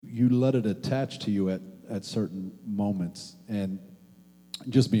you let it attach to you at certain moments. And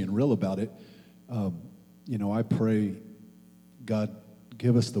just being real about it, I pray, God,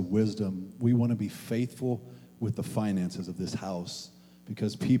 give us the wisdom. We want to be faithful with the finances of this house,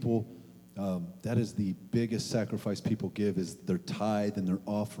 because people, that is the biggest sacrifice people give, is their tithe and their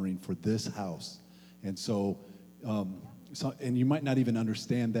offering for this house. And so, and you might not even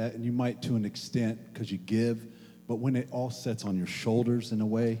understand that, and you might to an extent because you give, but when it all sets on your shoulders in a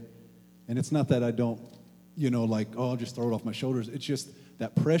way, and it's not that I don't, I'll just throw it off my shoulders. It's just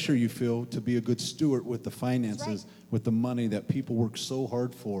that pressure you feel to be a good steward with the finances, with the money that people work so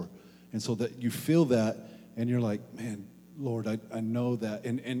hard for. And so that you feel that, and you're like, man, Lord, I know that.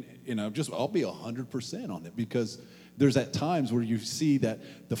 And I'll be 100% on it, because there's at times where you see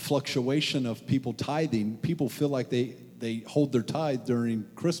that the fluctuation of people tithing, people feel like they hold their tithe during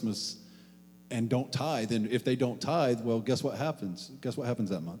Christmas and don't tithe. And if they don't tithe, well, guess what happens? Guess what happens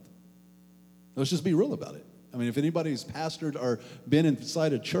that month? Let's just be real about it. I mean, if anybody's pastored or been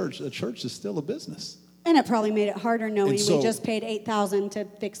inside a church is still a business. And it probably made it harder knowing we just paid $8,000 to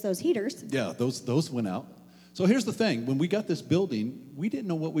fix those heaters. Yeah, those went out. So here's the thing. When we got this building, we didn't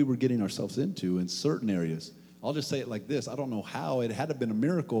know what we were getting ourselves into in certain areas. I'll just say it like this. I don't know how. It had to have been a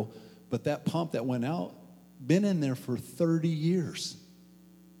miracle, but that pump that went out, been in there for 30 years.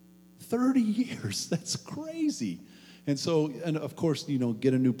 30 years. That's crazy. And so, and of course,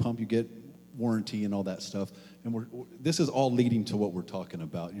 get a new pump, you get warranty and all that stuff. And this is all leading to what we're talking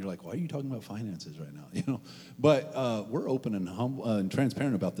about. And you're like, why are you talking about finances right now? But we're open and humble and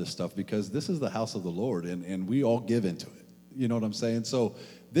transparent about this stuff, because this is the house of the Lord, and we all give into it. You know what I'm saying? So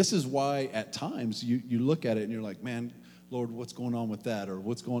this is why at times you look at it and you're like, man, Lord, what's going on with that? Or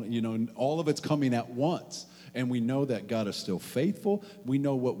what's going on? And all of it's coming at once. And we know that God is still faithful. We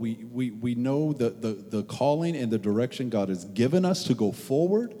know what we know the calling and the direction God has given us to go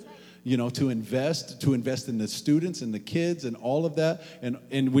forward. To invest in the students and the kids and all of that.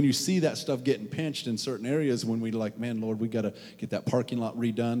 And when you see that stuff getting pinched in certain areas, when we like, man, Lord, we got to get that parking lot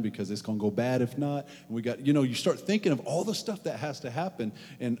redone because it's going to go bad if not. And we got, you start thinking of all the stuff that has to happen.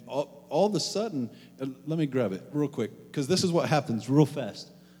 And all of a sudden, let me grab it real quick, because this is what happens real fast.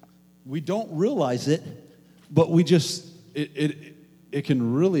 We don't realize it, but we just, it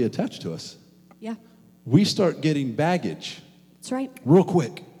can really attach to us. Yeah. We start getting baggage. That's right. Real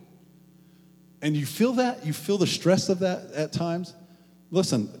quick. And you feel that? You feel the stress of that at times?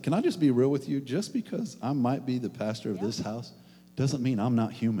 Listen, can I just be real with you? Just because I might be the pastor of this house doesn't mean I'm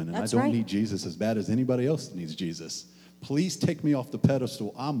not human, and I don't need Jesus as bad as anybody else needs Jesus. Please take me off the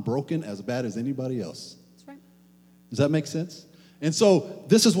pedestal. I'm broken as bad as anybody else. That's right. Does that make sense? And so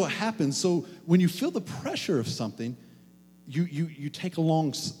this is what happens. So when you feel the pressure of something, you take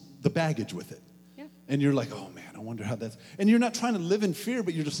along the baggage with it. Yeah. And you're like, oh, man. I wonder how that's, and you're not trying to live in fear,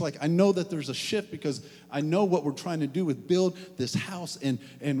 but you're just like, I know that there's a shift, because I know what we're trying to do with build this house and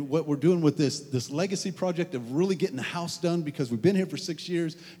what we're doing with this legacy project of really getting the house done, because we've been here for 6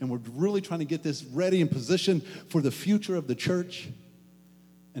 years and we're really trying to get this ready and positioned for the future of the church.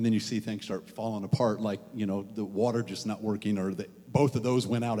 And then you see things start falling apart, like, the water just not working, or both of those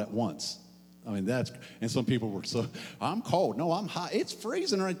went out at once. I mean, and some people were so, I'm cold. No, I'm hot. It's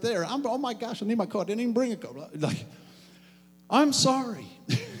freezing right there. Oh my gosh, I need my coat. I didn't even bring a coat. Like, I'm sorry.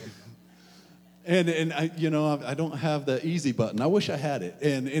 and I don't have the easy button. I wish I had it.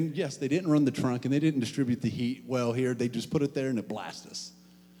 And yes, they didn't run the trunk, and they didn't distribute the heat well here. They just put it there and it blasted us.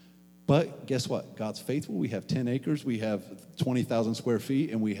 But guess what? God's faithful. We have 10 acres. We have 20,000 square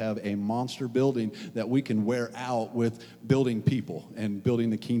feet, and we have a monster building that we can wear out with building people and building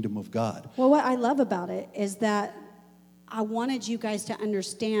the kingdom of God. Well, what I love about it is that I wanted you guys to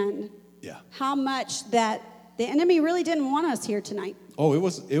understand how much that the enemy really didn't want us here tonight. Oh,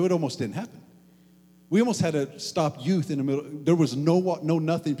 it almost didn't happen. We almost had to stop youth in the middle. There was no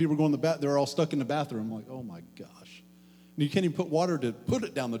nothing. People were going to the bathroom. They were all stuck in the bathroom. I'm like, oh my gosh. You can't even put water to put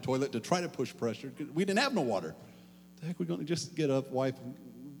it down the toilet to try to push pressure. We didn't have no water. The heck, we're going to just get up, wipe, and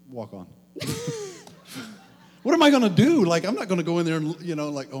walk on. What am I going to do? Like, I'm not going to go in there and,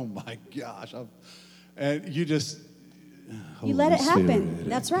 oh my gosh. And you just... You let it happen.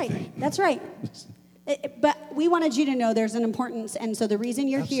 That's right. That's right. But we wanted you to know there's an importance, and so the reason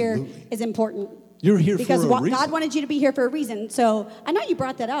you're here is important. You're here because for a reason. God wanted you to be here for a reason. So I know you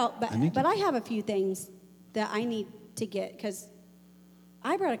brought that out, but I have a few things that I need to get, because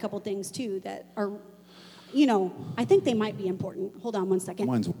I brought a couple things too that are, I think they might be important. Hold on one second.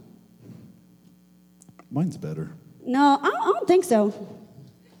 Mine's better. No, I don't think so.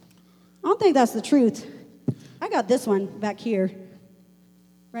 I don't think that's the truth. I got this one back here.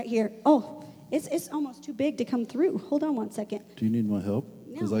 Right here. Oh, it's almost too big to come through. Hold on one second. Do you need my help?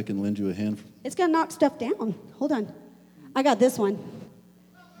 Because I can lend you a hand. It's going to knock stuff down. Hold on. I got this one.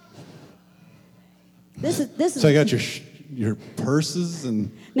 This is. So I got your purses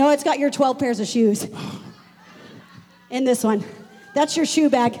and. No, it's got your 12 pairs of shoes. In this one. That's your shoe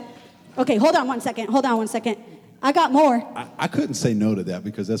bag. Okay, hold on one second. I got more. I couldn't say no to that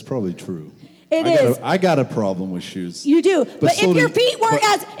because that's probably true. It is. I got a problem with shoes. You do. But if your feet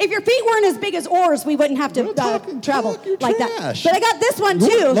weren't as big as oars, we wouldn't have to travel like that. But I got this one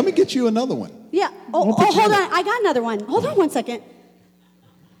too. Let me get you another one. Yeah. Oh, hold on. I got another one. Hold on one second.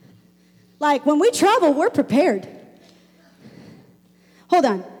 Like when we travel, we're prepared. Hold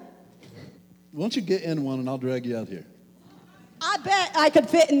on. Why don't you get in one and I'll drag you out here? I bet I could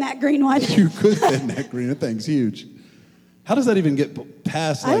fit in that green one. You could fit in that green. That thing's huge. How does that even get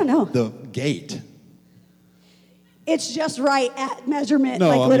past I don't know. the gate? It's just right at measurement. No,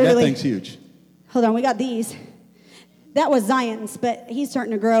 like literally. that thing's huge. Hold on, we got these. That was Zion's, but he's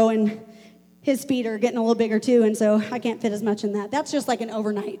starting to grow and his feet are getting a little bigger too, and so I can't fit as much in that. That's just like an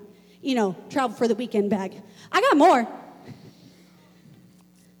overnight, travel for the weekend bag. I got more.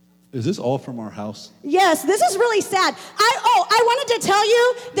 Is this all from our house? Yes, this is really sad. I wanted to tell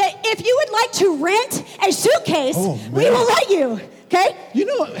you that if you would like to rent a suitcase, we will let you, okay? You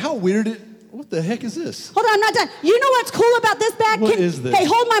know how weird what the heck is this? Hold on, I'm not done. You know what's cool about this bag? What is this? Hey,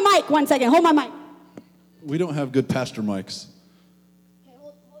 hold my mic 1 second. Hold my mic. We don't have good pastor mics. Okay,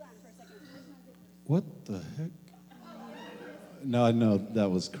 hold on for a second. What the heck? No,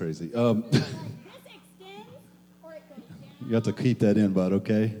 that was crazy. You have to keep that in, bud,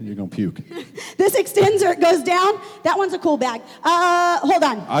 okay? You're going to puke. This extends or it goes down. That one's a cool bag. Hold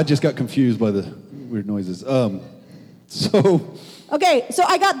on. I just got confused by the weird noises. Okay, so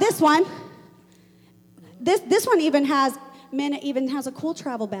I got this one. This one even has a cool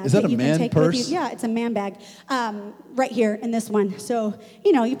travel bag. Is that a you man can take purse? With you. Yeah, it's a man bag. Right here in this one. So,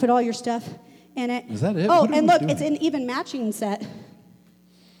 you put all your stuff in it. Is that it? Oh, What are and we look, doing? it's an even matching set.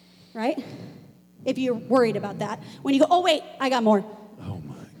 Right? If you're worried about that. When you go, oh, wait, I got more. Oh,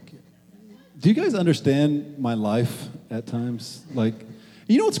 my God. Do you guys understand my life at times? Like,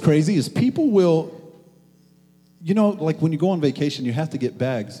 you know what's crazy is people will, like when you go on vacation, you have to get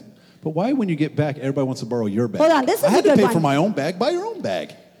bags. But why when you get back, everybody wants to borrow your bag? Hold on, this is I had a good to pay one. for my own bag. Buy your own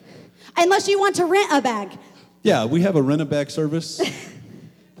bag. Unless you want to rent a bag. Yeah, we have a rent-a-bag service.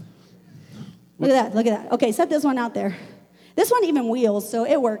 Look at that. Okay, set this one out there. This one even wheels, so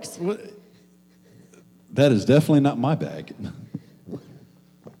it works. That is definitely not my bag.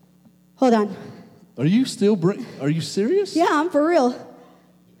 Hold on. Are you serious? Yeah, I'm for real.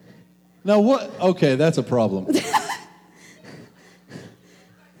 Now what? Okay, that's a problem.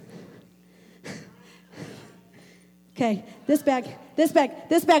 Okay, this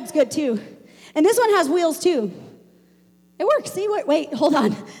bag's good too. And this one has wheels too. It works. See, wait, hold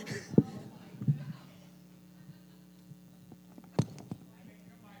on.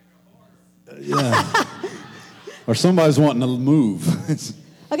 Yeah. Or somebody's wanting to move.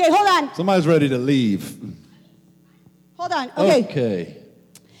 Okay, hold on. Somebody's ready to leave. Hold on. Okay. Okay.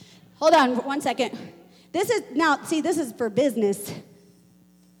 Hold on 1 second. This is for business.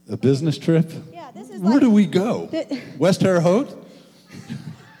 A business trip? Yeah, this is Where like, do we go? West Terre Haute?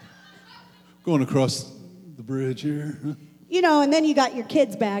 Going across the bridge here. And then you got your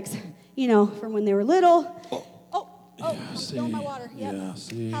kids' bags, from when they were little. Oh, Yeah, I'm see. spilling my water. Yep. Yeah,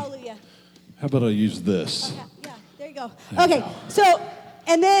 see. Hallelujah. How about I use this? Okay, yeah, there you go. Okay, so,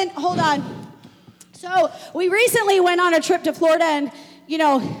 and then, hold on. So, we recently went on a trip to Florida, and,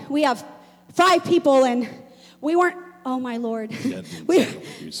 we have 5 people, and we weren't, oh my Lord. Yeah,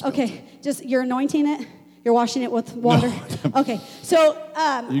 okay, just, you're anointing it? You're washing it with water? No. Okay, so,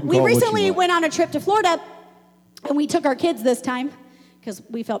 we recently want. went on a trip to Florida, and we took our kids this time, because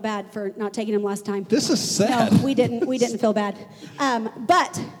we felt bad for not taking them last time. This is sad. No, we didn't feel bad.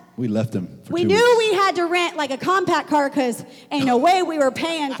 But we left him for we 2 knew weeks. we had to rent like a compact car because ain't no way we were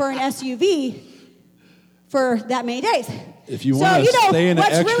paying for an SUV for that many days. If you want to stay in an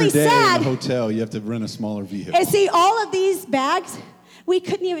what's extra really day sad in a hotel, you have to rent a smaller vehicle. And see, all of these bags, we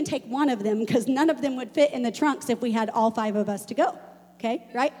couldn't even take one of them because none of them would fit in the trunks if we had all 5 of us to go. Okay,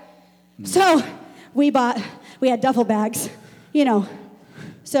 right? So we had duffel bags,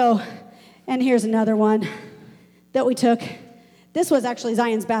 So, and here's another one that we took. This was actually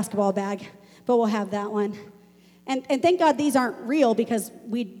Zion's basketball bag, but we'll have that one. And thank God these aren't real because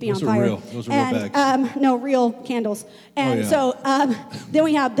we'd be Those on are fire. real. Those are real bags. No, real candles. And yeah. so then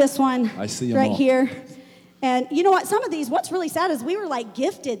we have this one I see 'em right all. here. And you know what? Some of these, what's really sad is we were like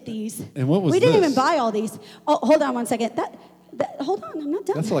gifted these. And what was We didn't this? even buy all these. Oh, hold on 1 second. Hold on, I'm not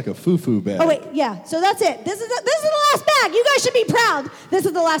done. That's like a foo-foo bag. Oh, wait, yeah. So that's it. This is the last bag. You guys should be proud. This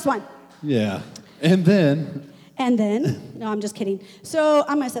is the last one. Yeah. And then, no, I'm just kidding. So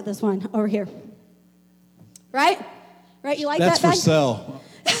I'm going to set this one over here. Right? Right? You like that's that bag? for sale.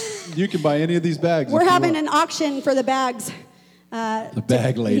 You can buy any of these bags. We're having an auction for the bags. The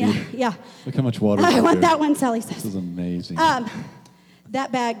bag lady. Yeah. Look how much water. I want that one, Sally says. This is amazing.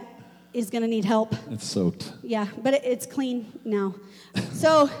 That bag is going to need help. It's soaked. Yeah, but it's clean now.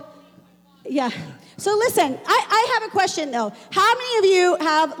 So, yeah. So listen, I have a question, though. How many of you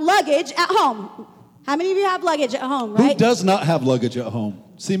have luggage at home? How many of you have luggage at home, right? Who does not have luggage at home?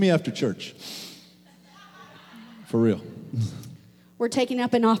 See me after church. For real. We're taking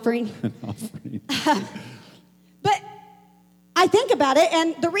up an offering. An offering. But I think about it,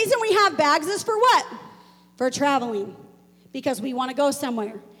 and the reason we have bags is for what? For traveling. Because we want to go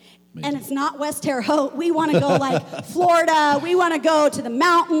somewhere. Amazing. And it's not West Terre Haute. We want to go like Florida. We want to go to the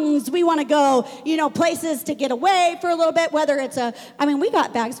mountains. We want to go, places to get away for a little bit, whether it's we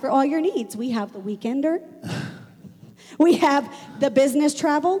got bags for all your needs. We have the weekender. We have the business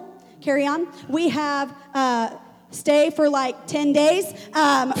travel, carry on. We have stay for like 10 days.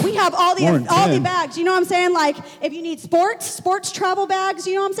 We have all the bags. You know what I'm saying? Like if you need sports travel bags,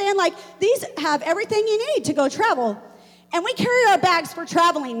 you know what I'm saying? Like these have everything you need to go travel. And we carry our bags for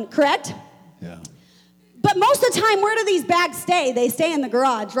traveling, correct? Yeah. But most of the time, where do these bags stay? They stay in the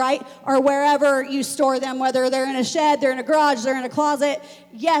garage, right? Or wherever you store them, whether they're in a shed, they're in a garage, they're in a closet.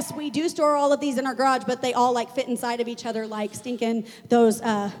 Yes, we do store all of these in our garage, but they all like fit inside of each other like stinking those,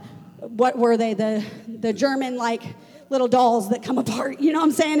 what were they? The German like little dolls that come apart, you know what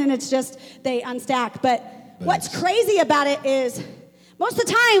I'm saying? And it's just, they unstack. But what's crazy about it is most of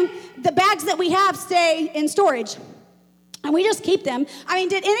the time, the bags that we have stay in storage. And we just keep them.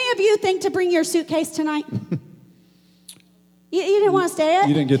 Did any of you think to bring your suitcase tonight? You didn't want to stay it?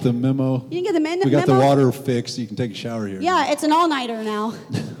 You didn't get the memo? You didn't get the memo? We got the water fixed. You can take a shower here. Yeah, it's an all-nighter now.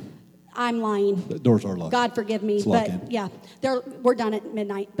 I'm lying. The doors are locked. God forgive me. It's but yeah, we're done at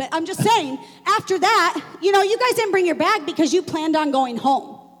midnight. But I'm just saying, after that, you guys didn't bring your bag because you planned on going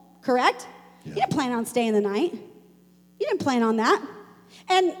home, correct? Yeah. You didn't plan on staying the night. You didn't plan on that.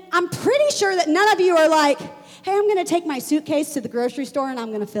 And I'm pretty sure that none of you are like, hey, I'm going to take my suitcase to the grocery store and I'm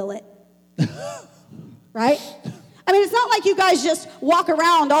going to fill it. Right? It's not like you guys just walk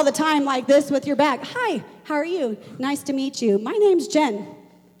around all the time like this with your bag. Hi, how are you? Nice to meet you. My name's Jen.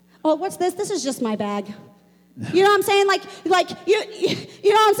 Oh, what's this? This is just my bag. You know what I'm saying? Like you know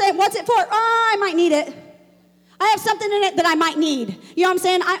what I'm saying? What's it for? Oh, I might need it. I have something in it that I might need. You know what I'm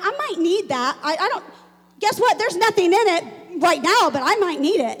saying? I might need that. I don't, guess what? There's nothing in it right now, but I might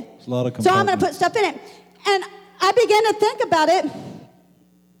need it. There's a lot of so I'm going to put stuff in it. And I began to think about it,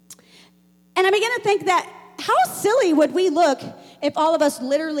 and I began to think that how silly would we look if all of us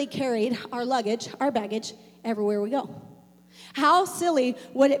literally carried our luggage, our baggage, everywhere we go? How silly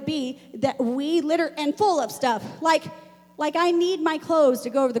would it be that we and full of stuff, like I need my clothes to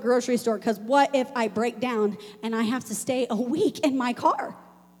go to the grocery store, because what if I break down and I have to stay a week in my car?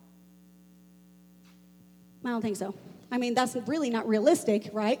 I don't think so. That's really not realistic,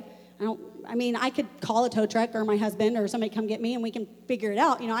 right? I could call a tow truck or my husband or somebody come get me and we can figure it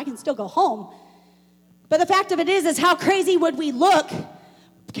out. I can still go home. But the fact of it is how crazy would we look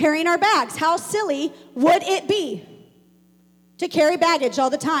carrying our bags? How silly would it be to carry baggage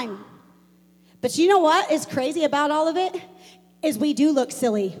all the time? But you know what is crazy about all of it? Is we do look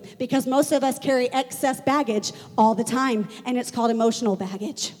silly because most of us carry excess baggage all the time, and it's called emotional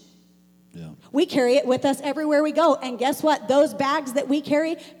baggage. Yeah. We carry it with us everywhere we go. And guess what? Those bags that we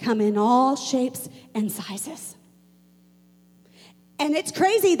carry come in all shapes and sizes. And it's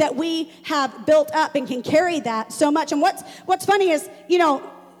crazy that we have built up and can carry that so much. And what's funny is,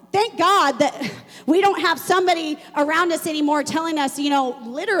 thank God that we don't have somebody around us anymore telling us,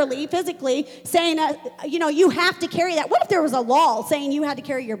 literally, physically, saying, you have to carry that. What if there was a law saying you had to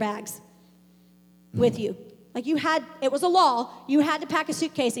carry your bags with you? Like it was a law, you had to pack a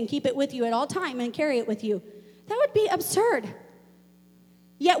suitcase and keep it with you at all time and carry it with you. That would be absurd.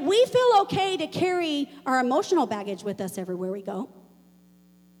 Yet we feel okay to carry our emotional baggage with us everywhere we go.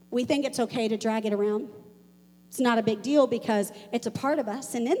 We think it's okay to drag it around. It's not a big deal because it's a part of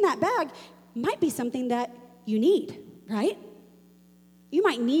us. And in that bag might be something that you need, right? You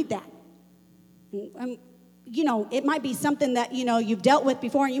might need that. It might be something that, you've dealt with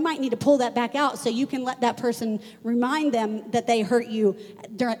before, and you might need to pull that back out so you can let that person remind them that they hurt you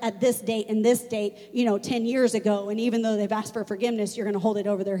at this date and this date, 10 years ago. And even though they've asked for forgiveness, you're going to hold it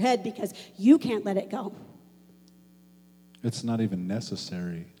over their head because you can't let it go. It's not even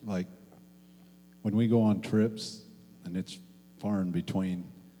necessary. Like when we go on trips and it's far in between.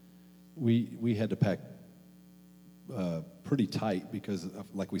 We had to pack pretty tight because,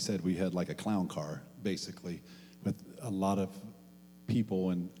 like we said, we had like a clown car, basically, with a lot of people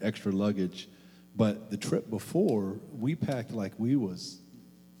and extra luggage. But the trip before, we packed like we was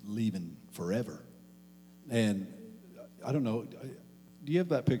leaving forever. And I don't know, do you have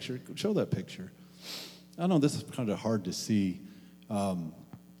that picture? Show that picture. I know this is kind of hard to see.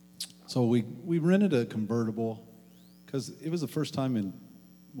 So we rented a convertible because it was the first time in,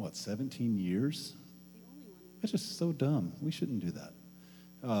 17 years? That's just so dumb. We shouldn't do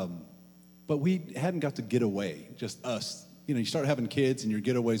that. But we hadn't got to get away, just us. You know, you start having kids and your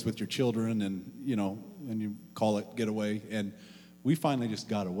getaways with your children and, and you call it getaway. And we finally just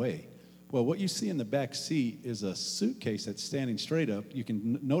got away. Well, what you see in the back seat is a suitcase that's standing straight up. You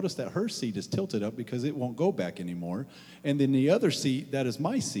can notice that her seat is tilted up because it won't go back anymore. And then the other seat, that is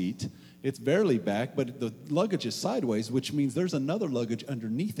my seat, it's barely back, but the luggage is sideways, which means there's another luggage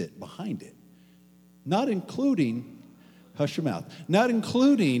underneath it, behind it. Not including, hush your mouth, not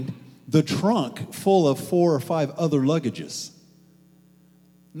including the trunk full of 4 or 5 other luggages.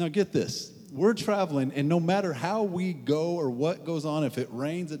 Now get this. We're traveling, and no matter how we go or what goes on, if it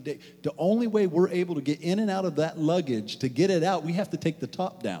rains a day, the only way we're able to get in and out of that luggage, to get it out, we have to take the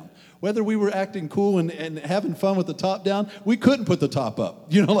top down. Whether we were acting cool and having fun with the top down, we couldn't put the top up.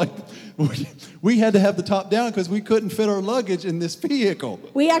 We had to have the top down because we couldn't fit our luggage in this vehicle.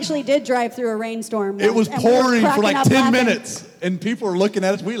 We actually did drive through a rainstorm once, it was pouring for like 10 laughing. minutes, and people were looking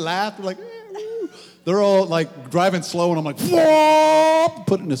at us. We laughed. We're like, they're all like driving slow, and I'm like, whoa,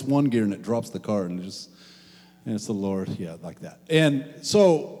 put it in this one gear, and it drops the car, and it's the Lord, like that. And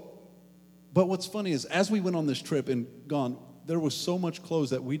so, but what's funny is, as we went on this trip and gone, there was so much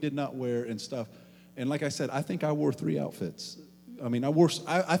clothes that we did not wear and stuff. And like I said, I think I wore 3 outfits. I mean,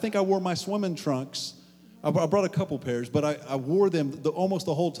 I think I wore my swimming trunks. I brought a couple pairs, but I wore them almost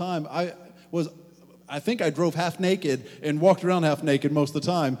the whole time. I think I drove half naked and walked around half naked most of the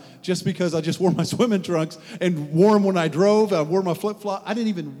time just because I just wore my swimming trunks and wore them when I drove. I wore my flip-flop. I didn't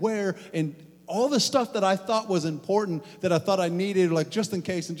even wear, and all the stuff that I thought was important, that I thought I needed, like just in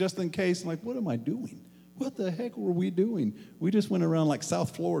case. I'm like, what am I doing? What the heck were we doing? We just went around like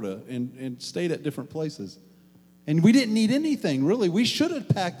South Florida and stayed at different places. And we didn't need anything, really. We should have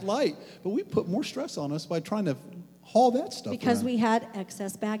packed light, but we put more stress on us by trying to haul that stuff because around. we had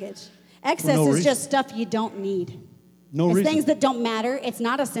excess baggage. Excess no is reason. just stuff you don't need. No it's reason. things that don't matter. It's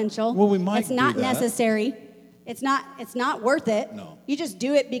not essential. Well, we might It's not do that. necessary. It's not worth it. No. You just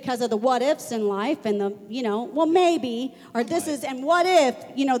do it because of the what ifs in life and the, well, maybe, or this is, and what if,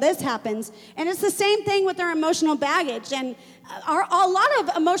 this happens. And it's the same thing with our emotional baggage. And a lot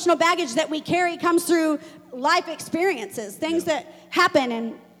of emotional baggage that we carry comes through life experiences, things that happen.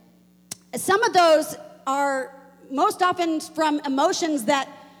 And some of those are most often from emotions that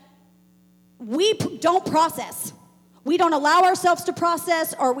we don't process. We don't allow ourselves to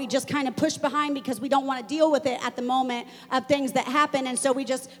process, or we just kind of push behind because we don't want to deal with it at the moment of things that happen. And so we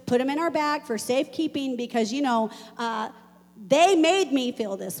just put them in our bag for safekeeping because, they made me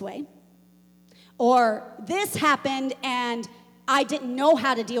feel this way. Or this happened and I didn't know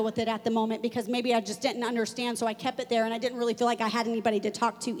how to deal with it at the moment because maybe I just didn't understand. So I kept it there and I didn't really feel like I had anybody to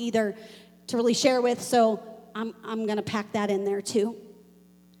talk to either to really share with. So I'm going to pack that in there too.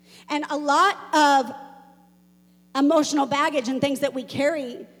 And a lot of emotional baggage and things that we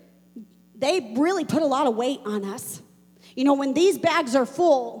carry, they really put a lot of weight on us. When these bags are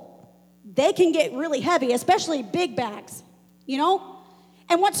full, they can get really heavy, especially big bags,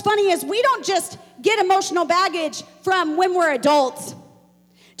 And what's funny is we don't just get emotional baggage from when we're adults.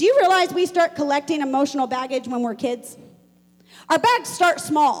 Do you realize we start collecting emotional baggage when we're kids? Our bags start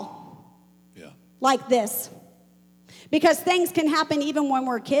small, like this. Because things can happen even when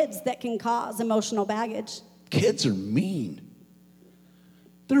we're kids that can cause emotional baggage. Kids are mean.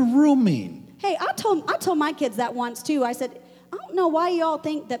 They're real mean. Hey, I told my kids that once too. I said, I don't know why y'all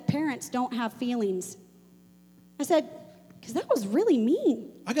think that parents don't have feelings. I said, because that was really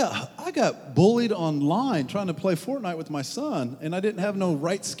mean. I got bullied online trying to play Fortnite with my son, and I didn't have no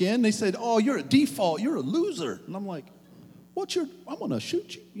right skin. They said, oh, you're a default. You're a loser. And I'm like, I'm going to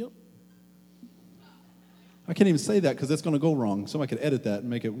shoot you. I can't even say that because that's going to go wrong. Somebody could edit that and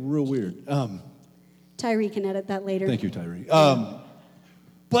make it real weird. Tyree can edit that later. Thank you, Tyree.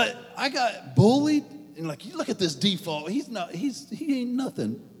 But I got bullied, and you look at this default. He ain't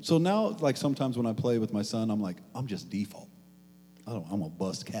nothing. So now, sometimes when I play with my son, I'm like, I'm just default. I'm going to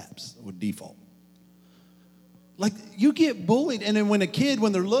bust caps with default. You get bullied, and then when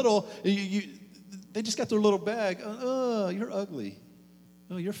they're little, they just got their little bag. Oh, you're ugly.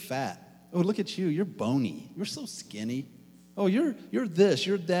 Oh, you're fat. Oh, look at you. You're bony. You're so skinny. Oh, you're this,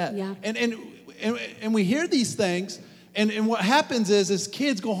 you're that. Yeah. And we hear these things, and what happens is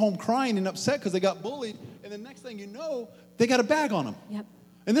kids go home crying and upset because they got bullied, and the next thing you know, they got a bag on them. Yep.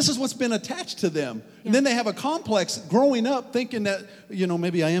 And this is what's been attached to them. Yeah. And then they have a complex growing up thinking that,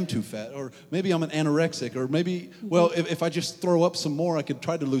 maybe I am too fat, or maybe I'm an anorexic, or maybe, well, if I just throw up some more, I could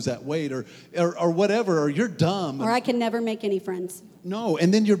try to lose that weight, or whatever, or you're dumb. Or I can never make any friends. No,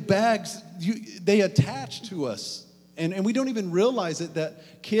 and then your bags, they attach to us. And we don't even realize it,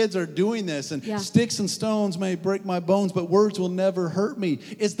 that kids are doing this. And sticks and stones may break my bones, but words will never hurt me.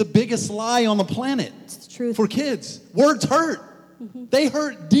 It's the biggest lie on the planet. It's true. For kids. Words hurt. Mm-hmm. They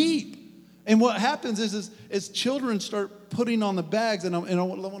hurt deep. And what happens is children start putting on the bags, and I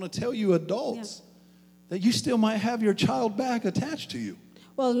want to tell you adults that you still might have your child bag attached to you.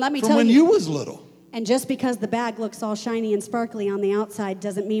 Well, let me from tell when you was little. And just because the bag looks all shiny and sparkly on the outside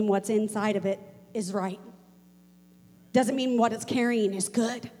doesn't mean what's inside of it is right. Doesn't mean what it's carrying is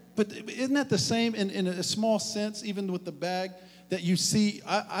good. But isn't that the same in a small sense, even with the bag, that you see?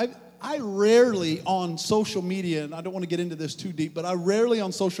 I rarely on social media, and I don't want to get into this too deep, but I rarely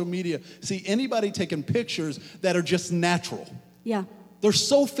on social media see anybody taking pictures that are just natural. Yeah. They're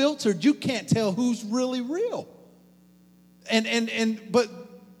so filtered, you can't tell who's really real. But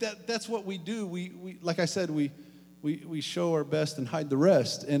that's what we do. We like I said, we show our best and hide the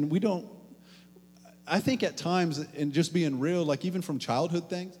rest, and we don't. I think at times, and just being real, like even from childhood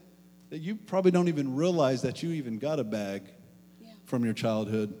things, that you probably don't even realize that you even got a bag from your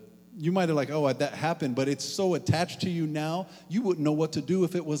childhood. You might have like, oh, that happened, but it's so attached to you now, you wouldn't know what to do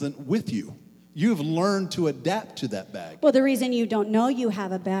if it wasn't with you. You've learned to adapt to that bag. Well, the reason you don't know you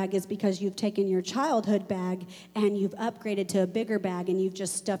have a bag is because you've taken your childhood bag and you've upgraded to a bigger bag, and you've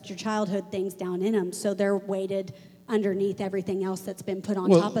just stuffed your childhood things down in them, so they're weighted underneath everything else that's been put on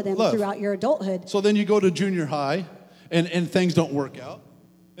top of them throughout your adulthood. So then you go to junior high, and things don't work out.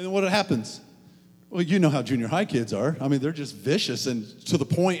 And then what happens? Well, you know how junior high kids are. I mean, they're just vicious and to the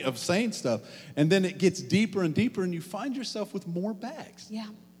point of saying stuff. And then it gets deeper and deeper, and you find yourself with more bags. Yeah.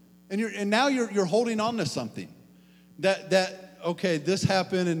 And now you're holding on to something. That okay, this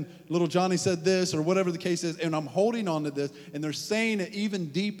happened, and little Johnny said this, or whatever the case is, and I'm holding on to this, and they're saying it even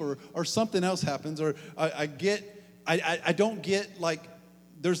deeper, or something else happens, or I don't get, like,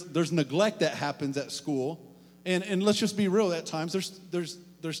 there's neglect that happens at school, and let's just be real. At times,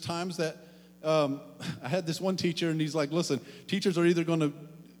 there's times that I had this one teacher, and he's like, listen, teachers are either going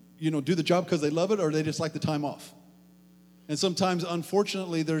to, do the job because they love it, or they just like the time off. And sometimes,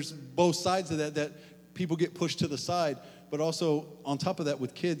 unfortunately, there's both sides of that people get pushed to the side, but also on top of that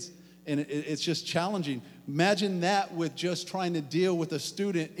with kids, and it's just challenging. Imagine that with just trying to deal with a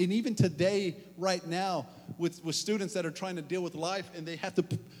student, and even today, right now, with students that are trying to deal with life, and they have to,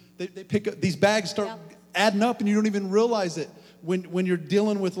 they pick up, these bags start adding up, and you don't even realize it when you're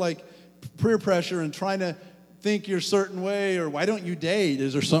dealing with like peer pressure and trying to think you're a certain way, or why don't you date?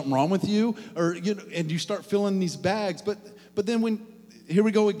 Is there something wrong with you? Or and you start filling these bags, but then here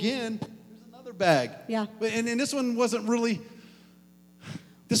we go again. There's another bag. Yeah. And this one wasn't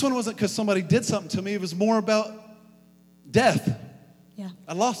because somebody did something to me. It was more about death. Yeah.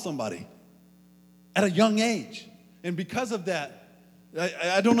 I lost somebody at a young age. And because of that,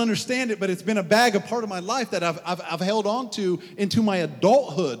 I don't understand it, but it's been a bag, a part of my life that I've held on to into my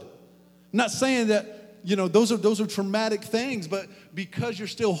adulthood. I'm not saying that, those are traumatic things, but because you're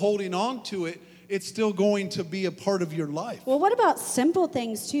still holding on to it, it's still going to be a part of your life. Well, what about simple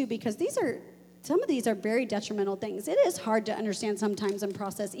things too? Because some of these are very detrimental things. It is hard to understand sometimes and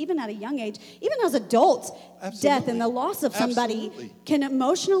process, even at a young age. Even as adults, death and the loss of somebody can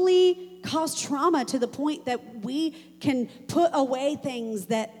emotionally cause trauma to the point that we can put away things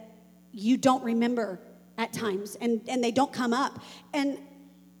that you don't remember at times, and they don't come up. And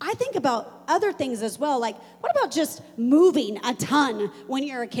I think about other things as well. Like, what about just moving a ton when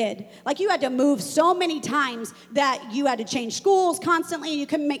you're a kid? Like, you had to move so many times that you had to change schools constantly and you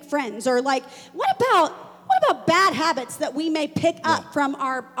couldn't make friends. Or like, what about bad habits that we may pick up from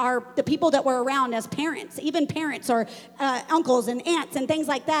the people that were around as parents, even parents or uncles and aunts and things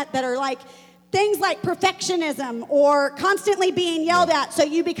like that are like, things like perfectionism or constantly being yelled at, so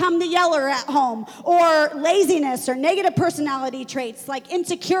you become the yeller at home, or laziness or negative personality traits like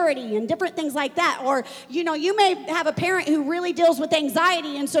insecurity and different things like that. Or, you may have a parent who really deals with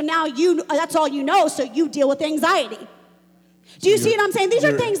anxiety, and so now that's all you know, so you deal with anxiety. Do you see what I'm saying? These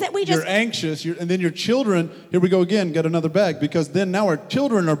are things that we just... You're anxious, and then your children, here we go again, got another bag, because then now our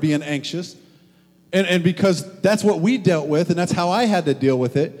children are being anxious, and because that's what we dealt with, and that's how I had to deal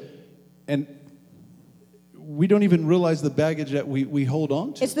with it, and we don't even realize the baggage that we hold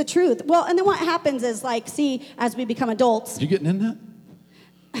on to. It's the truth. Well, and then what happens is, like, see, as we become adults. You getting in that?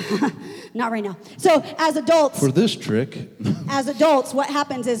 Not right now. So as adults. For this trick. As adults, what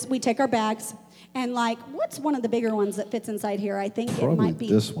happens is we take our bags and, like, what's one of the bigger ones that fits inside here? I think Probably it might be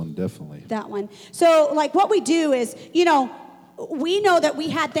this one, definitely. that one. So, like, what we do is, you know, we know that we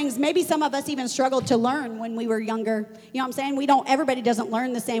had things, maybe some of us even struggled to learn when we were younger. You know what I'm saying? Everybody doesn't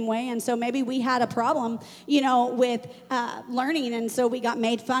learn the same way. And so maybe we had a problem, you know, with learning. And so we got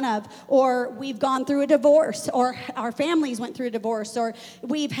made fun of. Or we've gone through a divorce. Or our families went through a divorce. Or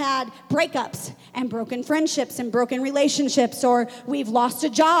we've had breakups and broken friendships and broken relationships. Or we've lost a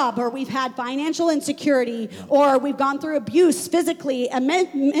job. Or we've had financial insecurity. Or we've gone through abuse physically,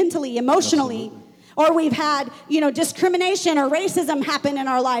 mentally, emotionally. Absolutely. Or we've had, you know, discrimination or racism happen in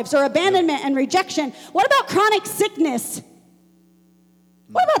our lives, or abandonment and rejection. What about chronic sickness?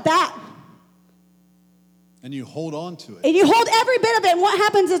 What about that? And you hold on to it. And you hold every bit of it, and what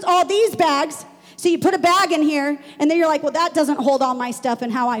happens is all these bags, so you put a bag in here, and then you're like, well, that doesn't hold all my stuff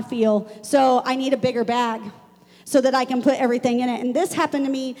and how I feel, so I need a bigger bag so that I can put everything in it. And this happened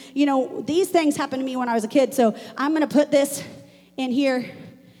to me, you know, these things happened to me when I was a kid, so I'm going to put this in here.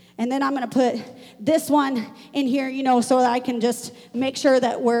 And then I'm going to put this one in here, you know, so that I can just make sure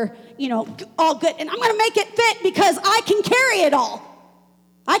that we're, you know, all good. And I'm going to make it fit because I can carry it all.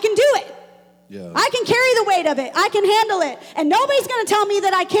 I can do it. Yeah. I can carry the weight of it. I can handle it. And nobody's going to tell me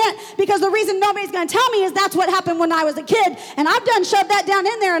that I can't, because the reason nobody's going to tell me is that's what happened when I was a kid. And I've done shoved that down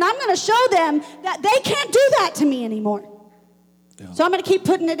in there, and I'm going to show them that they can't do that to me anymore. Yeah. So I'm going to keep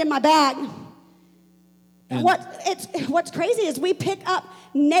putting it in my bag. And what's crazy is we pick up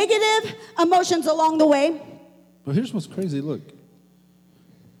negative emotions along the way. But here's what's crazy. Look.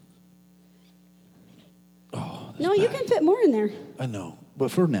 Oh, no, you can fit more in there. I know.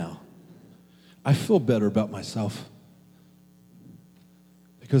 But for now, I feel better about myself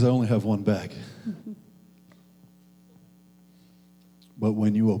because I only have one bag. But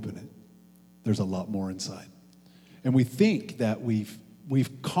when you open it, there's a lot more inside. And we think that we've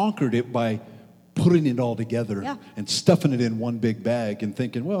conquered it by putting it all together and stuffing it in one big bag and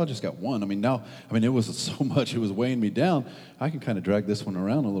thinking, well, I just got one. It was so much, it was weighing me down. I can kind of drag this one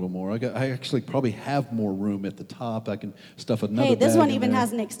around a little more. I actually probably have more room at the top. I can stuff another bag. Hey, this one even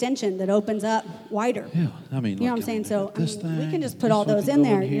has an extension that opens up wider. Yeah, you know what I'm saying? So we can just put all those in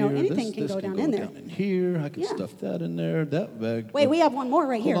there. You know, anything can go down in there. Here, I can stuff that in there. That bag. Wait, we have one more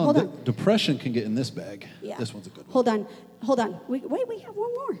right here. Hold on. Depression can get in this bag. Yeah. This one's a good one. Hold on. We have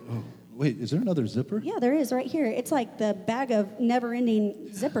one more. Oh. Wait, is there another zipper? Yeah, there is right here. It's like the bag of never-ending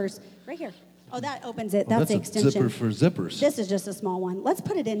zippers right here. Oh, that opens it. That's the extension. Zipper for zippers. This is just a small one. Let's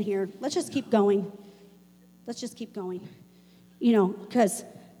put it in here. Let's just keep going. You know, because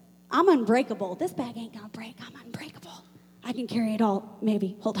I'm unbreakable. This bag ain't going to break. I'm unbreakable. I can carry it all,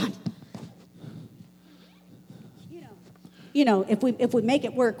 maybe. Hold on. You know, if we make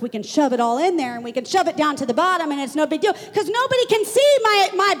it work, we can shove it all in there, and we can shove it down to the bottom, and it's no big deal. Because nobody can see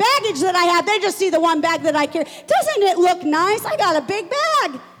my baggage that I have. They just see the one bag that I carry. Doesn't it look nice? I got a big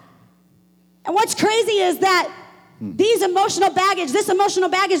bag. And what's crazy is that this emotional baggage,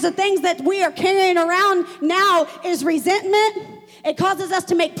 the things that we are carrying around now is resentment. It causes us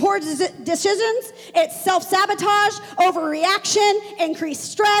to make poor decisions. It's self-sabotage, overreaction,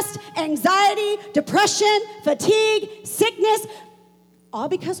 increased stress, anxiety, depression, fatigue, sickness, all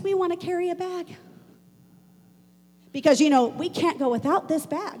because we want to carry a bag. Because, you know, we can't go without this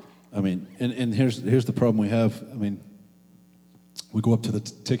bag. I mean, and here's the problem we have. I mean, we go up to the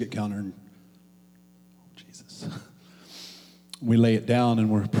ticket counter and, Jesus, we lay it down and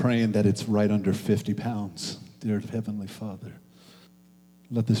we're praying that it's right under 50 pounds. Dear Heavenly Father,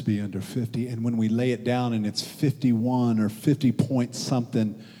 let this be under 50. And when we lay it down and it's 51 or 50 point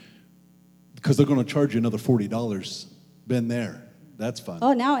something, because they're going to charge you another $40. Been there. That's fun.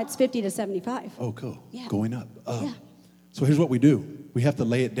 Oh, now it's 50 to 75. Oh, cool. Yeah. Going up. Yeah. So here's what we do. We have to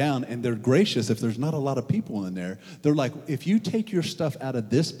lay it down, and they're gracious if there's not a lot of people in there. They're like, if you take your stuff out of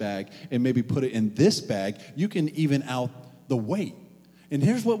this bag and maybe put it in this bag, you can even out the weight. And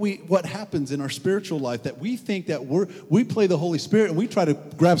here's what happens in our spiritual life, that we think that we play the Holy Spirit and we try to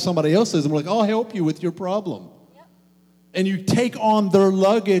grab somebody else's and we're like, I'll help you with your problem. Yep. And you take on their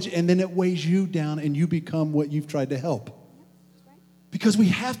luggage and then it weighs you down and you become what you've tried to help. Yep. Right. Because we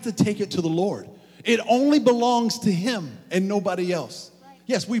have to take it to the Lord. It only belongs to Him and nobody else.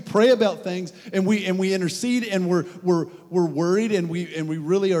 Yes, we pray about things and we intercede and we're worried and we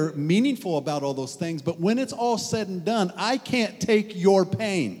really are meaningful about all those things. But when it's all said and done, I can't take your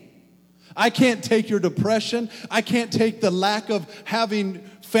pain. I can't take your depression. I can't take the lack of having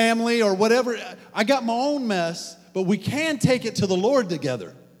family or whatever. I got my own mess, but we can take it to the Lord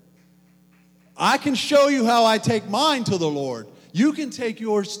together. I can show you how I take mine to the Lord. You can take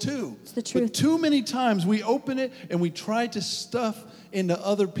yours too. It's the truth. But too many times we open it and we try to stuff into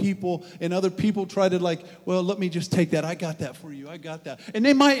other people, and other people try to like, well, let me just take that. I got that for you. I got that. And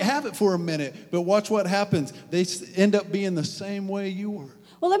they might have it for a minute, but watch what happens. They end up being the same way you were.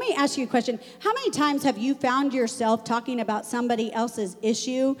 Well, let me ask you a question. How many times have you found yourself talking about somebody else's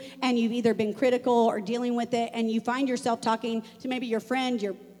issue, and you've either been critical or dealing with it, and you find yourself talking to maybe your friend,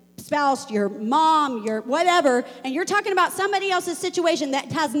 your spouse, your mom, your whatever, and you're talking about somebody else's situation that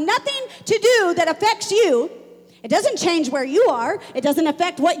has nothing to do that affects you? It doesn't change where you are. It doesn't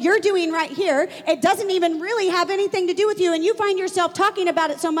affect what you're doing right here. It doesn't even really have anything to do with you, and you find yourself talking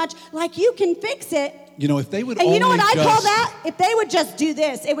about it so much like you can fix it. You know, if they would and only you know what I just, call that? If they would just do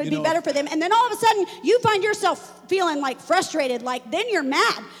this, it would be better for them. And then all of a sudden, you find yourself feeling like frustrated, like then you're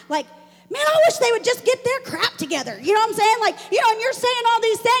mad. Like, man, I wish they would just get their crap together. You know what I'm saying? Like, and you're saying all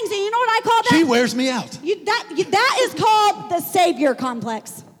these things, and you know what I call that? She wears me out. That is called the savior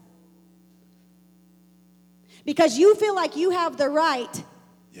complex. Because you feel like you have the right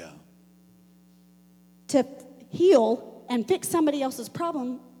to heal and fix somebody else's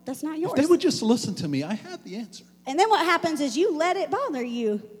problem that's not yours. If they would just listen to me, I had the answer. And then what happens is you let it bother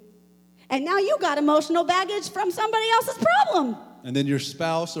you. And now you got emotional baggage from somebody else's problem. And then your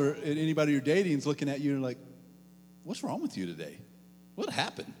spouse or anybody you're dating is looking at you and like, what's wrong with you today? What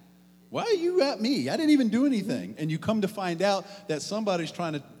happened? Why are you at me? I didn't even do anything. And you come to find out that somebody's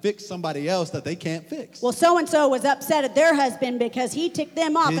trying to fix somebody else that they can't fix. Well, so-and-so was upset at their husband because he ticked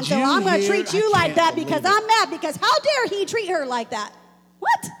them off. And so I'm going to treat you like that because I'm mad. Because how dare he treat her like that?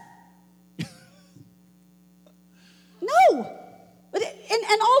 What? No.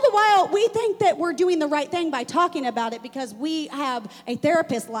 And all the while, we think that we're doing the right thing by talking about it because we have a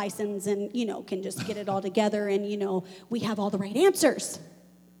therapist license and, can just get it all together and, we have all the right answers.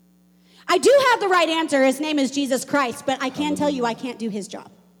 I do have the right answer. His name is Jesus Christ, but I can tell you I can't do his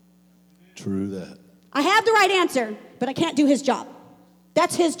job. True that. I have the right answer, but I can't do his job.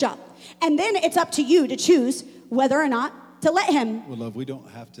 That's his job. And then it's up to you to choose whether or not to let him. Well, love, we don't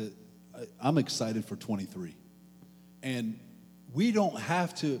have to. I'm excited for 23. And we don't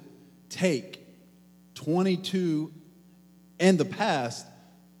have to take 22 and the past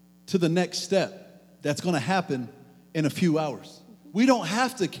to the next step that's going to happen in a few hours. We don't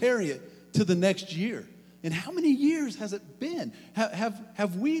have to carry it to the next year. And how many years has it been?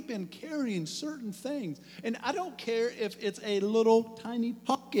 Have we been carrying certain things? And I don't care if it's a little tiny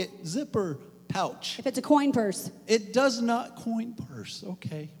pocket zipper pouch. If it's a coin purse. It does not coin purse.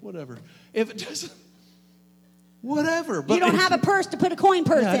 Okay, whatever. If it doesn't, whatever. But you don't have a purse to put a coin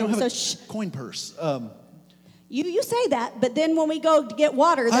purse in. I don't have so coin purse. You say that, but then when we go to get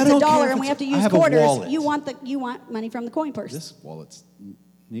water, that's $1 and we have to use quarters. You want money from the coin purse. This wallet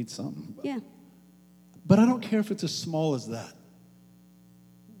needs something. Yeah. But I don't care if it's as small as that.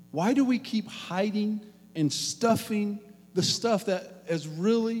 Why do we keep hiding and stuffing the stuff that has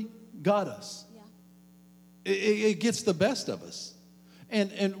really got us? Yeah. It gets the best of us.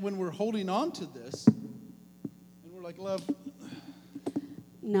 And when we're holding on to this, and we're like, love.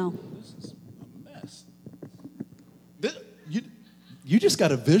 No. This is a mess. You just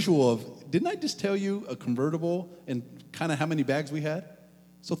got a visual of, didn't I just tell you a convertible and kind of how many bags we had?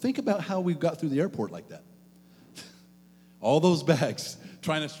 So think about how we got through the airport like that. All those bags,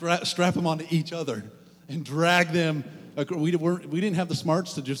 trying to strap them onto each other and drag them. We didn't have the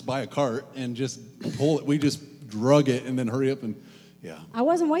smarts to just buy a cart and just pull it. We just drug it and then hurry up and, yeah. I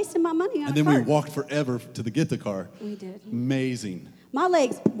wasn't wasting my money on And then we walked forever to get the car. We did. Amazing. My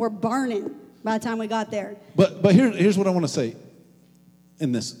legs were burning by the time we got there. But here's what I want to say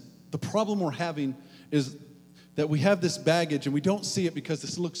in this. The problem we're having is that we have this baggage and we don't see it because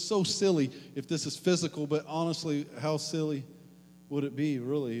this looks so silly if this is physical, but honestly, how silly would it be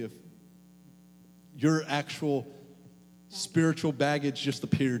really if your actual spiritual baggage just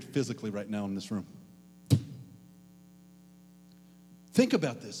appeared physically right now in this room? Think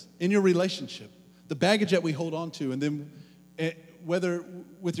about this in your relationship, the baggage that we hold on to, and then whether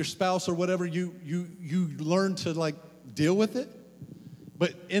with your spouse or whatever, you learn to like deal with it.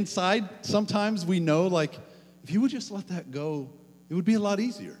 But inside, sometimes we know like, if you would just let that go, it would be a lot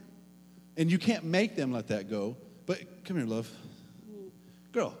easier. And you can't make them let that go. But come here, love.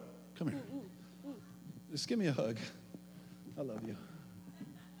 Girl, come here. Just give me a hug. I love you.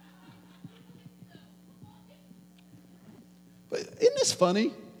 But isn't this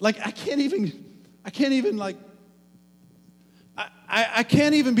funny? Like, I can't even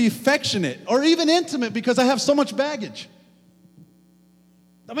be affectionate or even intimate because I have so much baggage.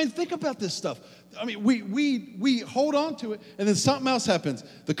 I mean, think about this stuff. I mean, we hold on to it, and then something else happens.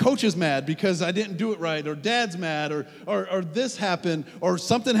 The coach is mad because I didn't do it right, or dad's mad, or this happened, or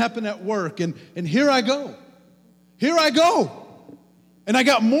something happened at work, and here I go. Here I go. And I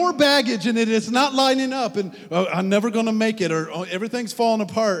got more baggage, and it's not lining up, and I'm never going to make it, or everything's falling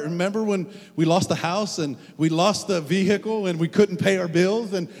apart. Remember when we lost the house, and we lost the vehicle, and we couldn't pay our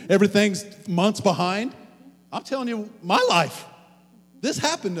bills, and everything's months behind? I'm telling you, my life, this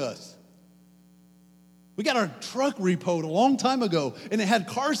happened to us. We got our truck repoed a long time ago, and it had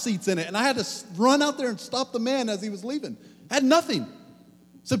car seats in it, and I had to run out there and stop the man as he was leaving. I had nothing.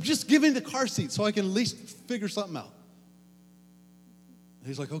 So just give me the car seat so I can at least figure something out.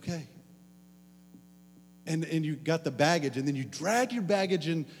 He's like, okay. And you got the baggage, and then you drag your baggage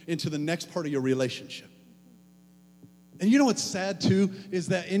into the next part of your relationship. And you know what's sad, too, is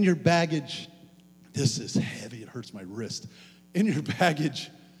that in your baggage, this is heavy, it hurts my wrist. In your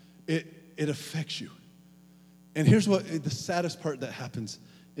baggage, it affects you. And here's what the saddest part that happens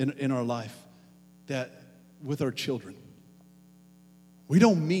in our life, that with our children. We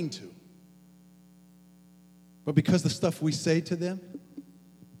don't mean to. But because the stuff we say to them,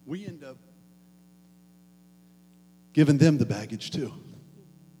 we end up giving them the baggage too.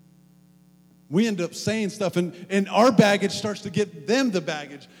 We end up saying stuff, and our baggage starts to get them the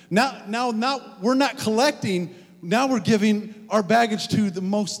baggage. Now we're not collecting. Now we're giving our baggage to the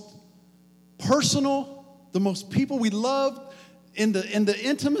most personal, the most people we love, in the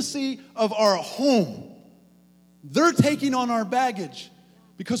intimacy of our home. They're taking on our baggage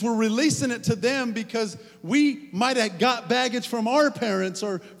because we're releasing it to them, because we might have got baggage from our parents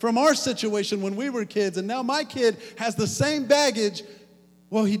or from our situation when we were kids, and now my kid has the same baggage.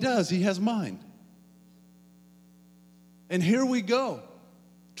 Well, he does. He has mine. And here we go,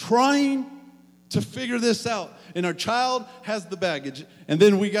 trying to figure this out. And our child has the baggage. And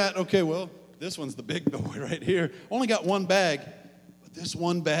then we got, okay, well, this one's the big boy right here. Only got one bag. But this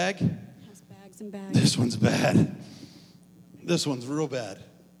one bag, has bags and bags. This one's bad. This one's real bad.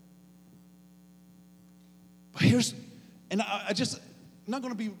 But I'm not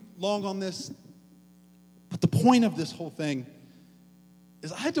going to be long on this, but the point of this whole thing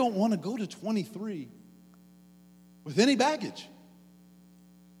is I don't want to go to 23 with any baggage.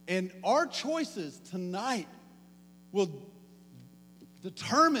 And our choices tonight will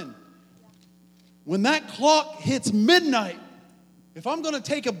determine, when that clock hits midnight, if I'm going to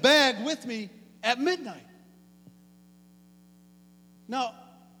take a bag with me at midnight. Now,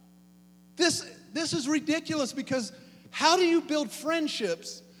 this is ridiculous, because how do you build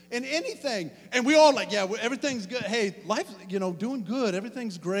friendships in anything? And we all like, yeah, everything's good. Hey, life, doing good.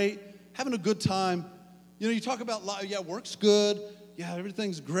 Everything's great. Having a good time. You talk about life. Yeah, work's good. Yeah,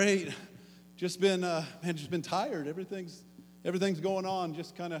 everything's great. Just been tired. Everything's going on.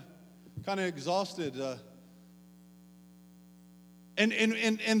 Just kind of exhausted. And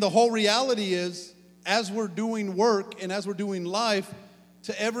the whole reality is, as we're doing work and as we're doing life,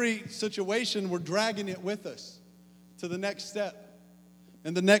 to every situation, we're dragging it with us to the next step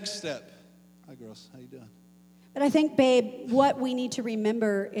and the next step. Hi, girls. How you doing? But I think, babe, what we need to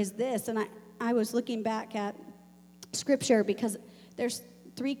remember is this, and I was looking back at Scripture because there's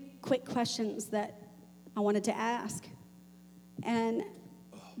 3 quick questions that I wanted to ask, and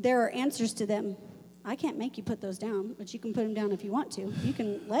there are answers to them. I can't make you put those down, but you can put them down if you want to. You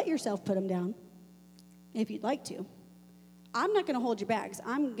can let yourself put them down if you'd like to. I'm not going to hold your bags.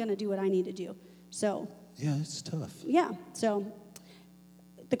 I'm going to do what I need to do. So. Yeah, it's tough. Yeah. So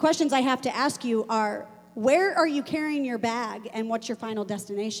the questions I have to ask you are, where are you carrying your bag, and what's your final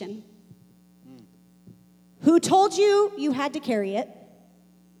destination? Who told you you had to carry it?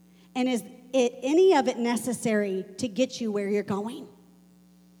 And is any of it necessary to get you where you're going?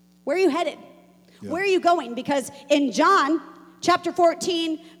 Where are you headed? Yeah. Where are you going? Because in John chapter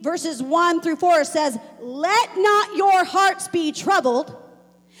 14, verses 1 through 4 says, "Let not your hearts be troubled.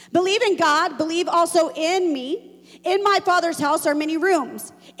 Believe in God, believe also in me. In my Father's house are many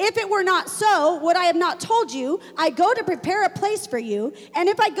rooms. If it were not so, would I have not told you? I go to prepare a place for you. And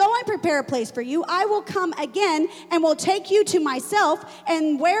if I go and prepare a place for you, I will come again and will take you to myself.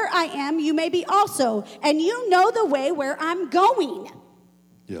 And where I am, you may be also. And you know the way where I'm going."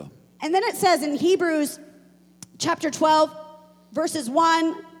 Yeah. And then it says in Hebrews chapter 12, verses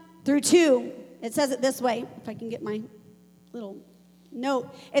 1 through 2, it says it this way, if I can get my little note.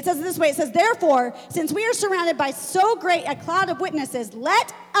 It says it this way, it says, "Therefore, since we are surrounded by so great a cloud of witnesses,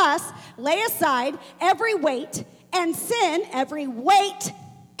 let us lay aside every weight and sin."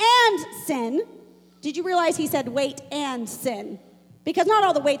 Did you realize he said weight and sin? Because not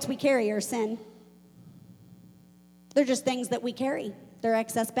all the weights we carry are sin. They're just things that we carry. their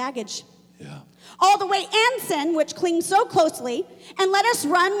excess baggage. Yeah. All the way and sin, which clings so closely, and let us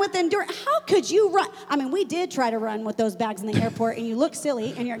run with endurance. How could you run? I mean, we did try to run with those bags in the airport, and you look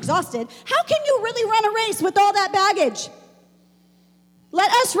silly, and you're exhausted. How can you really run a race with all that baggage?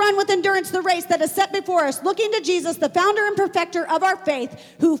 Let us run with endurance the race that is set before us, looking to Jesus, the founder and perfecter of our faith,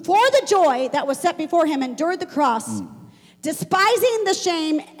 who for the joy that was set before him endured the cross, despising the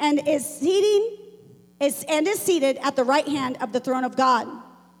shame, and is seated at the right hand of the throne of God.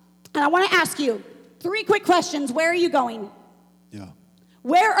 And I want to ask you 3 quick questions. Where are you going? Yeah.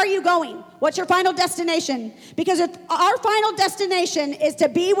 Where are you going? What's your final destination? Because if our final destination is to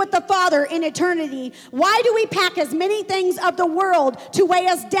be with the Father in eternity, why do we pack as many things of the world to weigh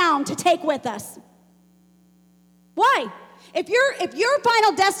us down to take with us? Why? If your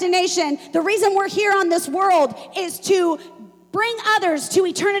final destination, the reason we're here on this world is to bring others to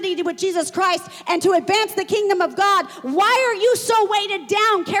eternity with Jesus Christ and to advance the kingdom of God, why are you so weighted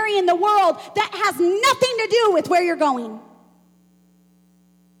down carrying the world that has nothing to do with where you're going?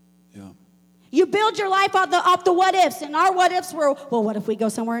 Yeah. You build your life off the what ifs, and our what ifs were, well, what if we go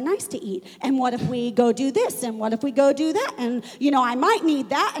somewhere nice to eat? And what if we go do this? And what if we go do that? And, I might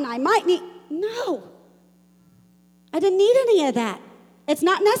need that, and I might need... No. I didn't need any of that. It's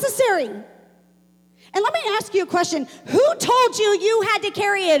not necessary. And let me ask you a question. Who told you had to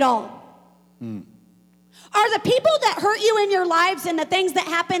carry it all? Are the people that hurt you in your lives and the things that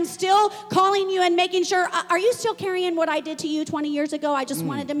happen still calling you and making sure, are you still carrying what I did to you 20 years ago? I just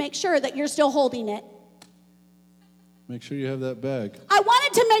wanted to make sure that you're still holding it. Make sure you have that bag. I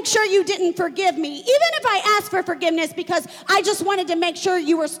wanted to make sure you didn't forgive me, even if I asked for forgiveness, because I just wanted to make sure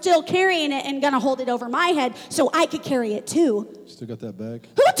you were still carrying it and going to hold it over my head so I could carry it too. Still got that bag?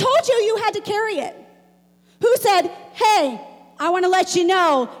 Who told you had to carry it? Who said, hey, I want to let you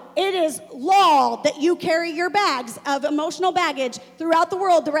know it is law that you carry your bags of emotional baggage throughout the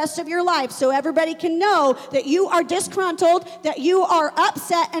world the rest of your life so everybody can know that you are disgruntled, that you are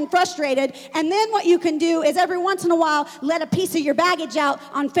upset and frustrated. And then what you can do is every once in a while let a piece of your baggage out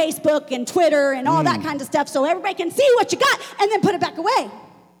on Facebook and Twitter and all that kind of stuff so everybody can see what you got and then put it back away.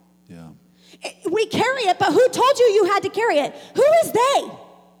 Yeah. We carry it, but who told you had to carry it? Who is they?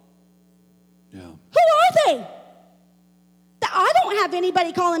 Yeah. Who are they? I don't have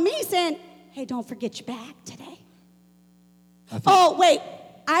anybody calling me saying, hey, don't forget your bag today. Oh, wait,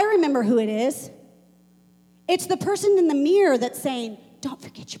 I remember who it is. It's the person in the mirror that's saying, don't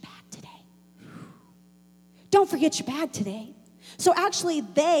forget your bag today. Don't forget your bag today. So actually,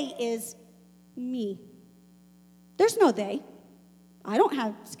 they is me. There's no they. I don't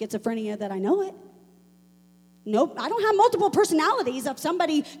have schizophrenia that I know it. Nope, I don't have multiple personalities of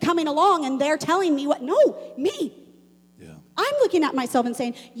somebody coming along and they're telling me what. No, me. Yeah. I'm looking at myself and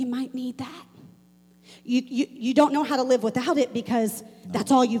saying, you might need that. You don't know how to live without it because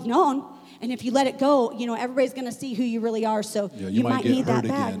that's all you've known. And if you let it go, everybody's going to see who you really are. So you might need that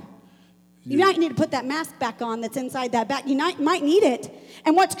bag. Again. You might need to put that mask back on that's inside that bag. You might need it.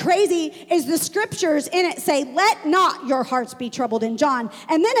 And what's crazy is the scriptures in it say, let not your hearts be troubled in John.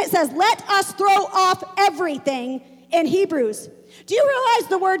 And then it says, let us throw off everything in Hebrews. Do you realize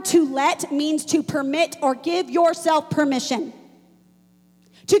the word to let means to permit or give yourself permission?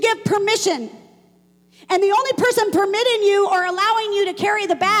 To give permission. And the only person permitting you or allowing you to carry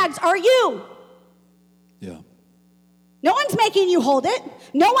the bags are you. Yeah. No one's making you hold it.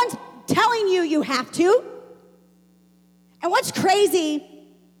 No one's telling you have to. And what's crazy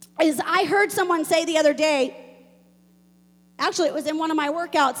is I heard someone say the other day, actually it was in one of my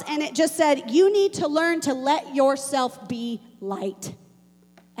workouts, and it just said, you need to learn to let yourself be light.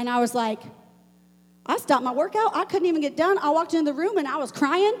 And I was like, I stopped my workout. I couldn't even get done. I walked into the room and I was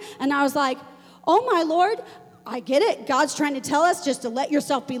crying, and I was like, oh my Lord, I get it. God's trying to tell us just to let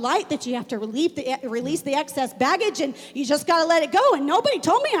yourself be light, that you have to release the excess baggage, and you just got to let it go. And nobody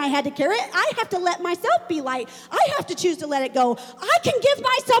told me I had to carry it. I have to let myself be light. I have to choose to let it go. I can give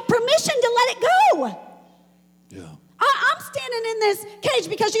myself permission to let it go. Yeah. I'm standing in this cage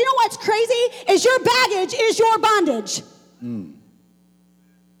because you know what's crazy is your baggage is your bondage.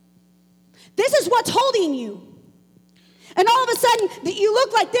 This is what's holding you. And all of a sudden, you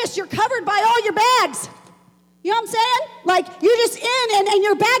look like this. You're covered by all your bags. You know what I'm saying? Like, you're just in, and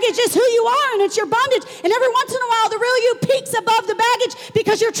your baggage is who you are, and it's your bondage. And every once in a while, the real you peaks above the baggage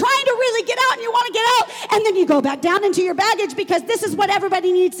because you're trying to really get out, and you want to get out. And then you go back down into your baggage because this is what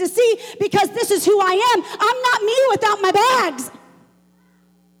everybody needs to see, because this is who I am. I'm not me without my bags.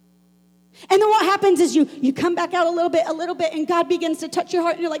 And then what happens is you come back out a little bit, and God begins to touch your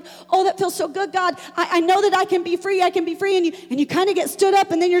heart, and you're like, oh, that feels so good, God. I know that I can be free, and you kind of get stood up,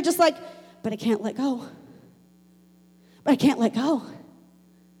 and then you're just like, but I can't let go. But I can't let go.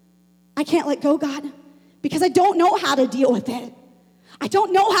 I can't let go, God, because I don't know how to deal with it. I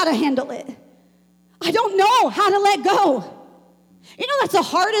don't know how to handle it. I don't know how to let go. You know, that's the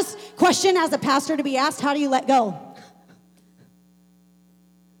hardest question as a pastor to be asked. How do you let go?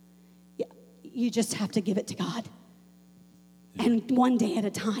 You just have to give it to God. And one day at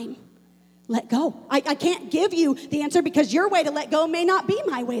a time, let go. I can't give you the answer because your way to let go may not be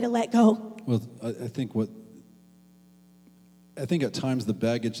my way to let go. Well, I think at times the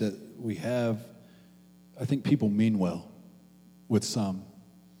baggage that we have, I think people mean well with some.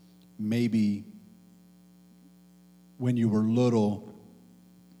 Maybe when you were little,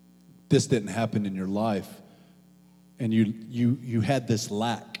 this didn't happen in your life, and you had this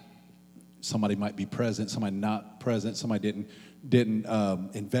lack. Somebody might be present, somebody not present, somebody didn't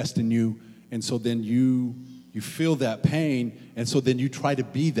invest in you, and so then you feel that pain, and so then you try to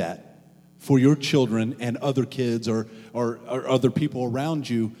be that for your children and other kids or other people around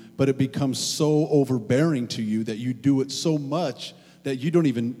you, but it becomes so overbearing to you that you do it so much that you don't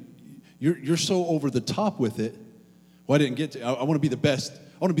even, you're so over the top with it. Well, I didn't get to, I want to be the best.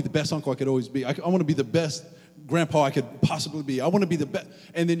 I want to be the best uncle I could always be. I want to be the best grandpa I could possibly be. I want to be the best.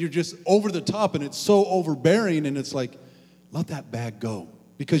 And then you're just over the top, and it's so overbearing, and it's like, let that bag go.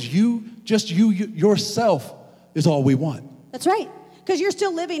 Because yourself is all we want. That's right. Because you're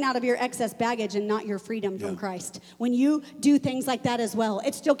still living out of your excess baggage and not your freedom from Christ. When you do things like that as well,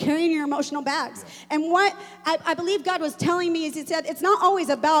 it's still carrying your emotional bags. And what I believe God was telling me is he said, it's not always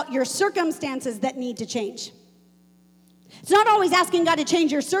about your circumstances that need to change. It's not always asking God to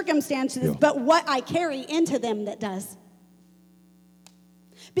change your circumstances, but what I carry into them that does.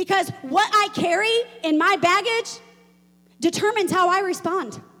 Because what I carry in my baggage determines how I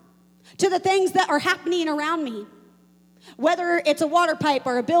respond to the things that are happening around me. Whether it's a water pipe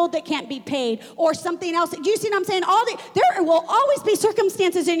or a bill that can't be paid or something else. Do you see what I'm saying? There will always be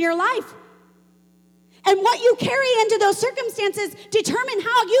circumstances in your life. And what you carry into those circumstances determine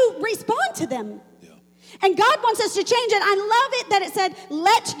how you respond to them. Yeah. And God wants us to change it. I love it that it said,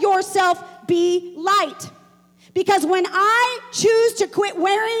 let yourself be light. Because when I choose to quit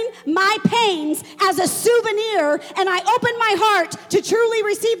wearing my pains as a souvenir and I open my heart to truly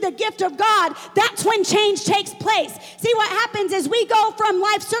receive the gift of God, that's when change takes place. See, what happens is we go from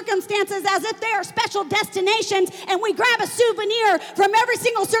life circumstances as if they are special destinations, and we grab a souvenir from every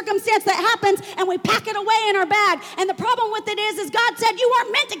single circumstance that happens and we pack it away in our bag. And the problem with it is God said you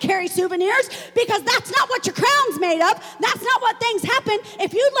aren't meant to carry souvenirs because that's not what your crown's made of. That's not what things happen.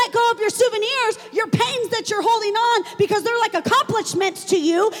 If you let go of your souvenirs, your pains that you're holding on because they're like accomplishments to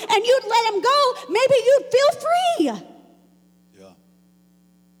you, and you'd let them go, maybe you'd feel free. Yeah.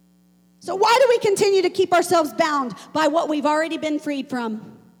 So why do we continue to keep ourselves bound by what we've already been freed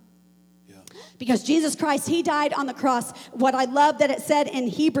from? Yeah. Because Jesus Christ, he died on the cross. What I love that it said in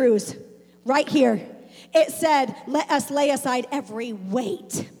Hebrews, right here, it said, let us lay aside every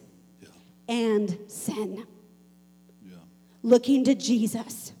weight and sin. Yeah. Looking to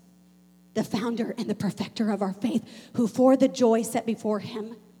Jesus, the founder and the perfecter of our faith, who for the joy set before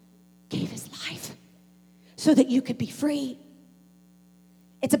him gave his life so that you could be free.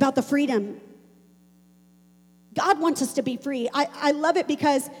 It's about the freedom. God wants us to be free. I love it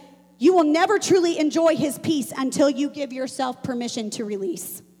because you will never truly enjoy his peace until you give yourself permission to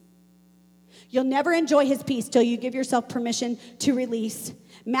release. You'll never enjoy his peace till you give yourself permission to release.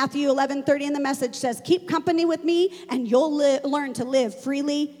 Matthew 11:30 in the Message says, keep company with me and you'll learn to live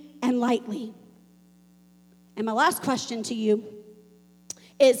freely and lightly. And my last question to you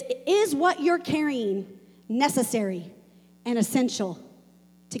is what you're carrying necessary and essential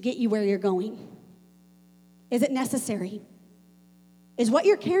to get you where you're going? Is it necessary? Is what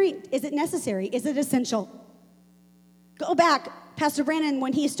you're carrying, is it necessary? Is it essential? Go back, Pastor Brandon,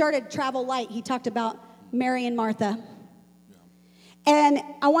 when he started Travel Light, he talked about Mary and Martha. And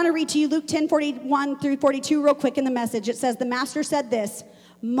I want to read to you Luke 10:41 through 42 real quick in the Message. It says, the master said this,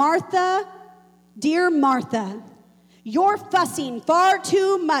 Martha, dear Martha, you're fussing far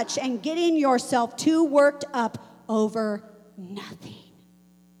too much and getting yourself too worked up over nothing.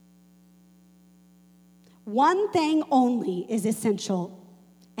 One thing only is essential,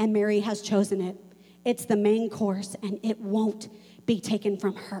 and Mary has chosen it. It's the main course, and it won't be taken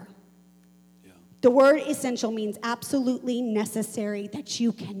from her. Yeah. The word essential means absolutely necessary, that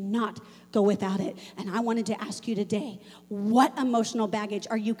you cannot go without it. And I wanted to ask you today, what emotional baggage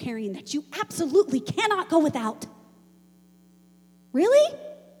are you carrying that you absolutely cannot go without? Really?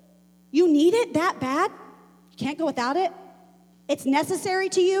 You need it that bad? You can't go without it? It's necessary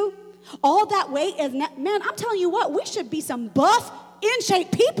to you? All that weight is, man, I'm telling you what, we should be some buff,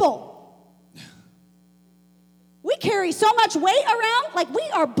 in-shape people. We carry so much weight around like we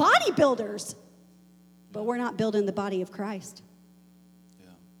are bodybuilders. But we're not building the body of Christ. Yeah.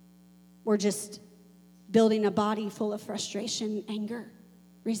 We're just building a body full of frustration, anger,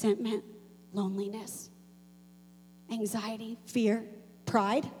 resentment, loneliness, anxiety, fear,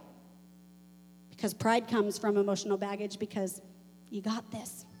 pride. Because pride comes from emotional baggage because you got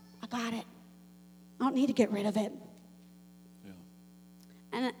this. I got it. I don't need to get rid of it. Yeah.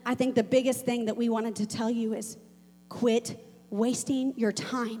 And I think the biggest thing that we wanted to tell you is quit wasting your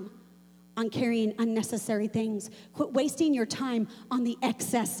time on carrying unnecessary things. Quit wasting your time on the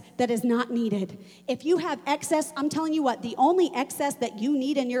excess that is not needed. If you have excess, I'm telling you what, the only excess that you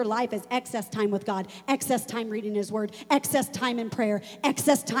need in your life is excess time with God, excess time reading His Word, excess time in prayer,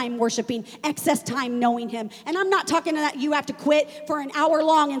 excess time worshiping, excess time knowing Him. And I'm not talking that you have to quit for an hour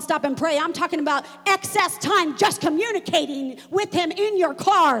long and stop and pray. I'm talking about excess time just communicating with Him in your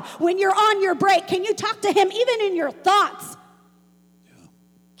car, when you're on your break. Can you talk to Him even in your thoughts?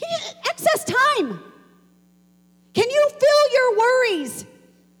 Excess time. Can you fill your worries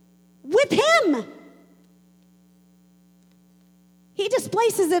with Him? He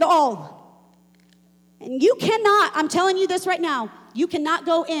displaces it all. And you cannot, I'm telling you this right now, you cannot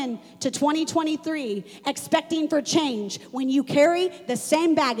go into 2023 expecting for change when you carry the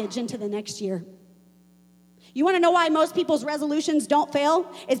same baggage into the next year. You want to know why most people's resolutions don't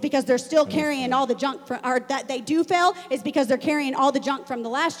fail? It's because they're still carrying all the junk, or that they do fail is because they're carrying all the junk from the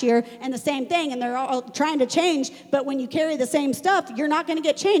last year and the same thing, and they're all trying to change. But when you carry the same stuff, you're not going to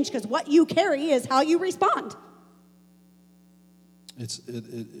get changed because what you carry is how you respond.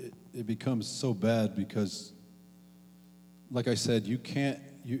 It becomes so bad because, like I said, you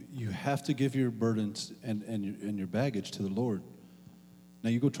have to give your burdens and your baggage to the Lord. Now,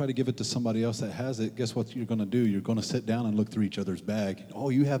 you go try to give it to somebody else that has it. Guess what you're going to do? You're going to sit down and look through each other's bag. Oh,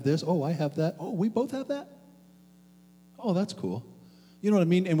 you have this? Oh, I have that. Oh, we both have that? Oh, that's cool. You know what I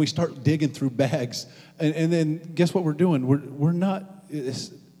mean? And we start digging through bags. And then guess what we're doing? We're not,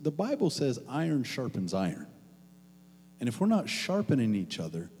 the Bible says iron sharpens iron. And if we're not sharpening each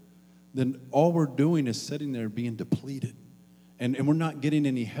other, then all we're doing is sitting there being depleted. And we're not getting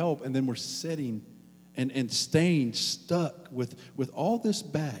any help. And then we're sitting and staying stuck with all this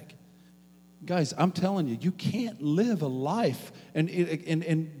bag. Guys, I'm telling you, you can't live a life and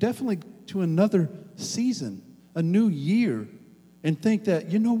definitely to another season, a new year, and think that,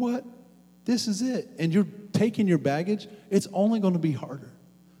 you know what, this is it. And you're taking your baggage, it's only going to be harder.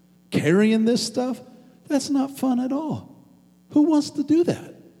 Carrying this stuff, that's not fun at all. Who wants to do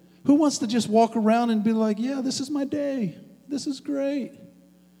that? Who wants to just walk around and be like, yeah, this is my day. This is great.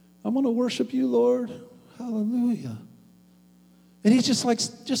 I'm going to worship you, Lord. Hallelujah. And he's just like,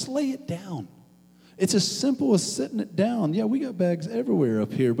 just lay it down. It's as simple as sitting it down. Yeah, we got bags everywhere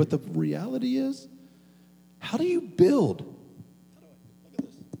up here, but the reality is, how do you build?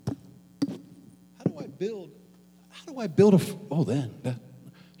 How do I build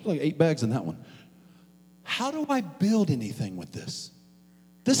there's like 8 bags in that one. How do I build anything with this?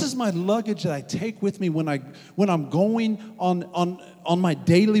 This is my luggage that I take with me when I'm going on my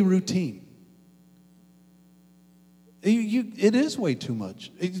daily routine. It is way too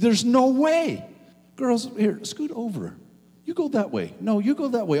much. There's no way. Girls, here, scoot over. You go that way. No, you go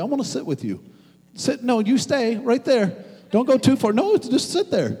that way. I want to sit with you. No, you stay right there. Don't go too far. No, just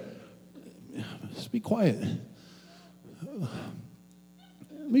sit there. Just be quiet.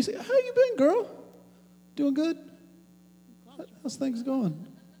 Let me see. How you been, girl? Doing good? How's things going?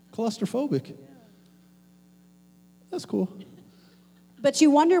 Claustrophobic. That's cool. But you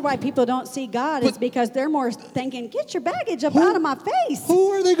wonder why people don't see God. It's because they're more thinking, get your baggage up out of my face. Who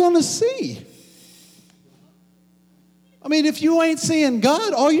are they going to see? I mean, if you ain't seeing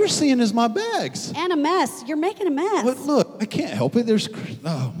God, all you're seeing is my bags. And a mess. You're making a mess. But look, I can't help it.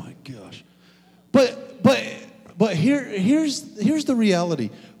 Oh my gosh. But here's the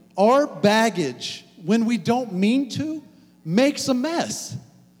reality. Our baggage, when we don't mean to, makes a mess.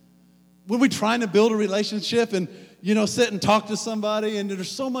 When we're trying to build a relationship and, sit and talk to somebody and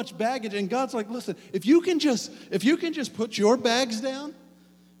there's so much baggage and God's like, listen, if you can just put your bags down,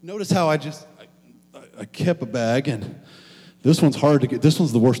 notice how I kept a bag and this one's hard to get. This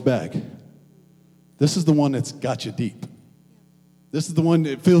one's the worst bag. This is the one that's got you deep. This is the one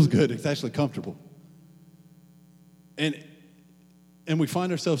that feels good. It's actually comfortable. And we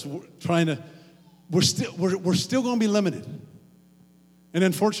find ourselves we're still going to be limited. And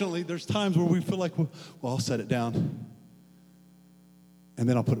unfortunately, there's times where we feel like, well, I'll set it down. And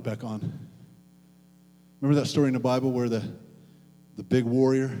then I'll put it back on. Remember that story in the Bible where the big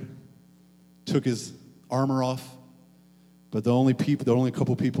warrior took his armor off, but the only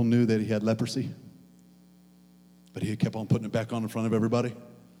couple people knew that he had leprosy? But he kept on putting it back on in front of everybody.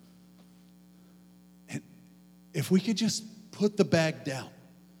 And if we could just put the bag down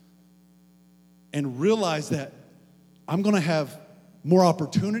and realize that I'm going to have more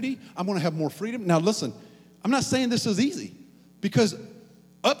opportunity, I'm going to have more freedom. Now listen, I'm not saying this is easy, because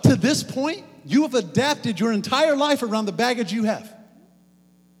up to this point, you have adapted your entire life around the baggage you have.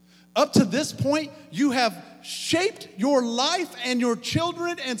 Up to this point, you have shaped your life and your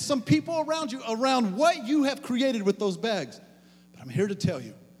children and some people around you around what you have created with those bags. But I'm here to tell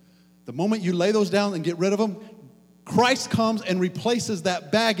you, the moment you lay those down and get rid of them, Christ comes and replaces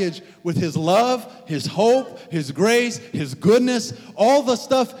that baggage with his love, his hope, his grace, his goodness, all the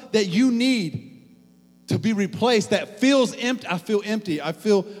stuff that you need to be replaced that feels empty. I feel empty.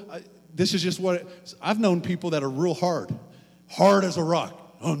 This is just what I've known people that are real hard as a rock.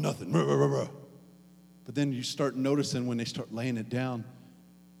 Oh, nothing. But then you start noticing when they start laying it down,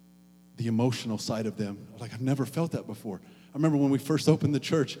 the emotional side of them. Like, I've never felt that before. I remember when we first opened the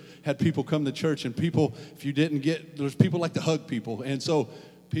church, had people come to church, and people, if you didn't get, there's people like to hug people. And so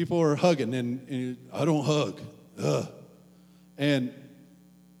people are hugging, and I don't hug.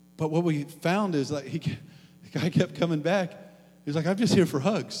 But what we found is, like, the guy kept coming back. He's like, I'm just here for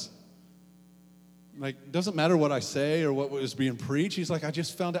hugs. Like, doesn't matter what I say or what was being preached. He's like, I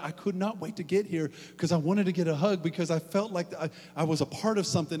just found out I could not wait to get here because I wanted to get a hug, because I felt like I was a part of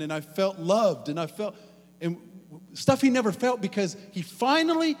something, and I felt loved, and and stuff he never felt, because he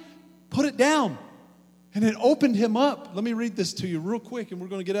finally put it down, and it opened him up. Let me read this to you real quick, and we're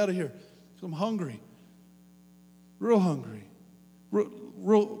going to get out of here. I'm hungry, real hungry.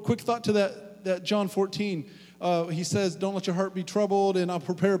 Real quick thought to that John 14. He says, don't let your heart be troubled, and I'll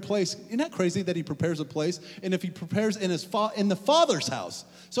prepare a place. Isn't that crazy that he prepares a place? And if he prepares in the Father's house.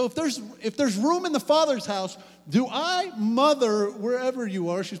 So if there's room in the Father's house, do I, mother, wherever you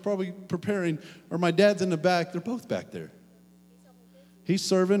are, she's probably preparing, or my dad's in the back. They're both back there. He's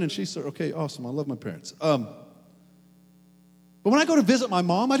serving and she's serving. Okay, awesome. I love my parents. But when I go to visit my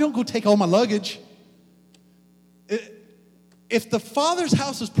mom, I don't go take all my luggage. If the Father's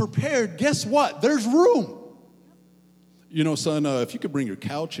house is prepared, guess what? There's room. You know, son, if you could bring your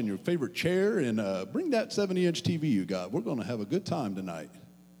couch and your favorite chair and bring that 70-inch TV you got, we're going to have a good time tonight.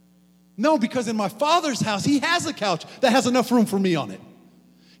 No, because in my Father's house, he has a couch that has enough room for me on it.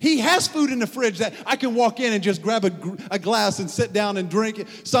 He has food in the fridge that I can walk in and just grab a glass and sit down and drink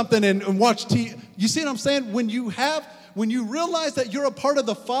something and watch TV. You see what I'm saying? When you realize that you're a part of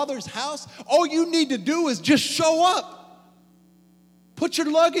the Father's house, all you need to do is just show up. Put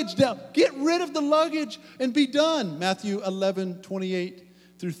your luggage down. Get rid of the luggage and be done. Matthew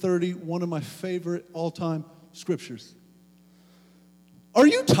 11:28-30, one of my favorite all-time scriptures. Are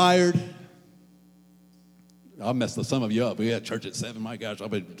you tired? I'll mess some of you up. We had church at 7. My gosh, I'll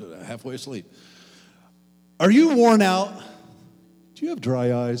be halfway asleep. Are you worn out? Do you have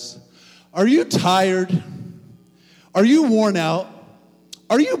dry eyes? Are you tired? Are you worn out?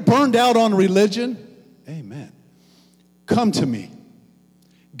 Are you burned out on religion? Amen. Come to me.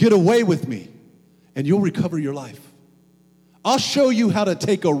 Get away with me, and you'll recover your life. I'll show you how to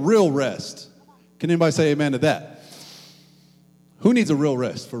take a real rest. Can anybody say amen to that? Who needs a real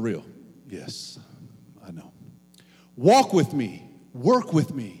rest for real? Yes, I know. Walk with me. Work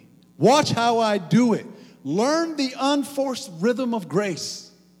with me. Watch how I do it. Learn the unforced rhythm of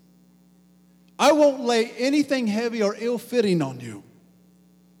grace. I won't lay anything heavy or ill-fitting on you.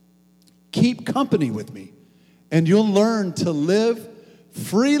 Keep company with me, and you'll learn to live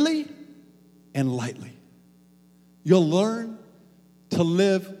freely and lightly. You'll learn to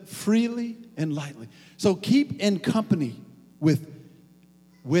live freely and lightly. So keep in company with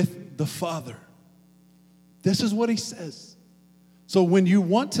the Father. This is what he says. So when you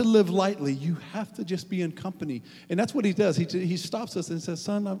want to live lightly, you have to just be in company. And that's what he does. He stops us and says,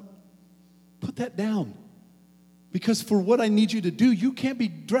 son, put that down. Because for what I need you to do, you can't be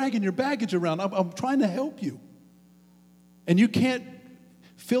dragging your baggage around. I'm trying to help you. And you can't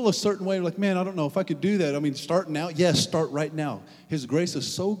feel a certain way, like, man, I don't know if I could do that. I mean, starting out, yes, start right now. His grace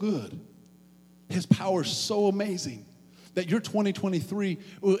is so good. His power is so amazing that your 2023,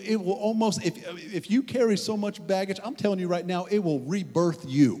 it will almost, if you carry so much baggage, I'm telling you right now, it will rebirth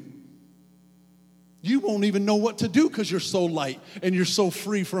you. You won't even know what to do because you're so light and you're so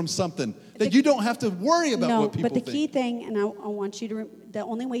free from something that you don't have to worry about what people think. But the key thing, and I want you to, the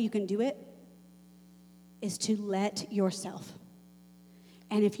only way you can do it is to let yourself.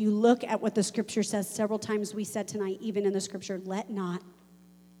 And if you look at what the scripture says, several times we said tonight, even in the scripture, let not.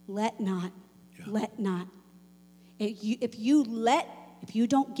 If you let if you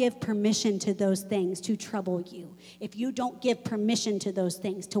don't give permission to those things to trouble you, if you don't give permission to those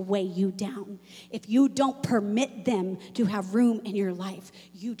things to weigh you down, if you don't permit them to have room in your life,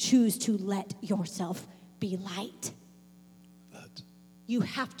 you choose to let yourself be light. You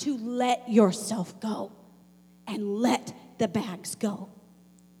have to let yourself go and let the bags go.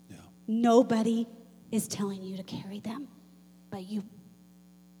 Yeah. Nobody is telling you to carry them, but you.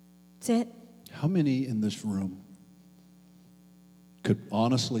 That's it. How many in this room could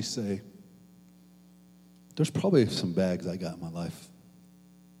honestly say, there's probably some bags I got in my life?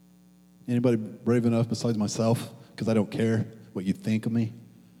 Anybody brave enough besides myself, because I don't care what you think of me?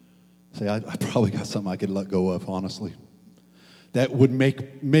 Say, I probably got something I could let go of, honestly. That would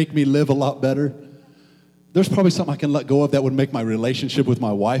make me live a lot better. There's probably something I can let go of that would make my relationship with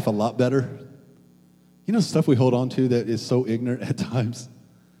my wife a lot better. You know, stuff we hold on to that is so ignorant at times.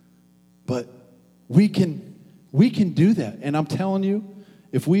 But we can do that. And I'm telling you,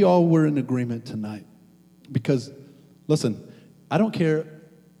 if we all were in agreement tonight, because, listen, I don't care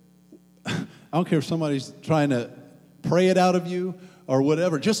if somebody's trying to pray it out of you or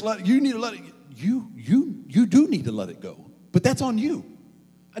whatever. You need to let it, you do need to let it go. But that's on you.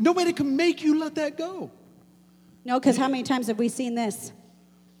 And nobody can make you let that go. No, because how many times have we seen this?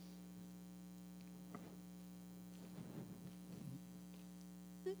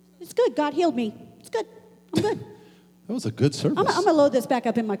 It's good. God healed me. It's good. I'm good. That was a good service. I'm going to load this back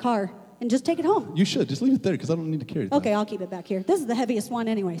up in my car and just take it home. You should. Just leave it there because I don't need to carry it. Okay, I'll keep it back here. This is the heaviest one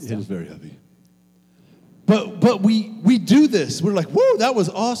anyway. So. It is very heavy. But we do this. We're like, whoa, that was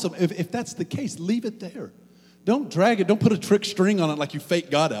awesome. If that's the case, leave it there. Don't drag it. Don't put a trick string on it like you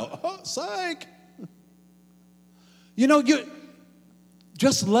fake God out. Oh, psych. You know,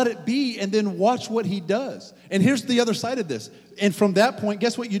 just let it be and then watch what he does. And here's the other side of this. And from that point,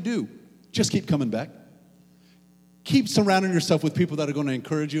 guess what you do? Just keep coming back. Keep surrounding yourself with people that are going to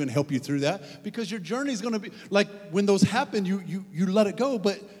encourage you and help you through that, because your journey is going to be, like, when those happen, you let it go,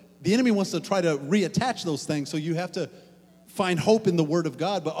 but the enemy wants to try to reattach those things, so you have to find hope in the Word of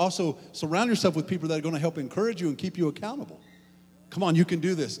God, but also surround yourself with people that are going to help encourage you and keep you accountable. Come on, you can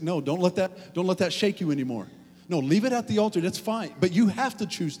do this. No, don't let that shake you anymore. No, leave it at the altar. That's fine, but you have to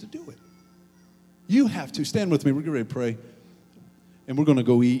choose to do it. You have to. Stand with me. We're getting ready to pray, and we're going to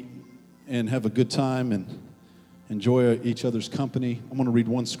go eat and have a good time and enjoy each other's company. I'm going to read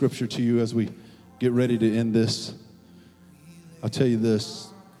one scripture to you as we get ready to end this. I'll tell you this.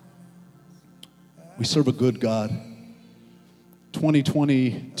 We serve a good God.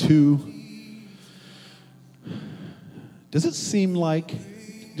 2022. Does it seem like,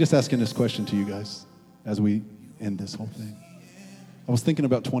 just asking this question to you guys as we end this whole thing. I was thinking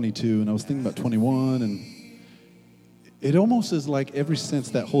about 22 and I was thinking about 21, and it almost is like ever since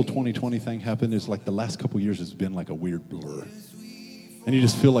that whole 2020 thing happened, it's like the last couple years has been like a weird blur. And you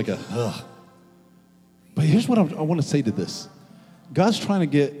just feel like ugh. But here's what I want to say to this. God's trying to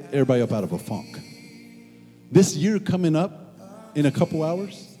get everybody up out of a funk. This year coming up in a couple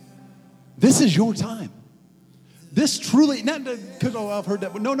hours, this is your time. This truly, not because I've heard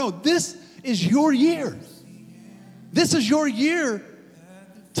that, but no, this is your year. This is your year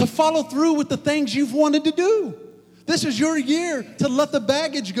to follow through with the things you've wanted to do. This is your year to let the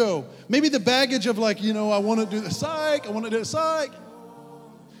baggage go. Maybe the baggage of like, I want to do the psych, I want to do the psych.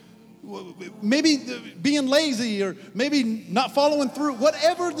 Maybe being lazy, or maybe not following through.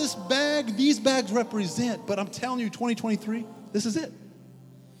 Whatever these bags represent, but I'm telling you, 2023, this is it.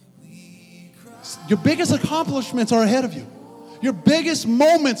 Your biggest accomplishments are ahead of you. Your biggest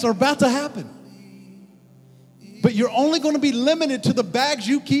moments are about to happen. But you're only going to be limited to the bags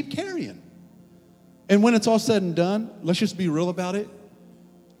you keep carrying. And when it's all said and done, let's just be real about it.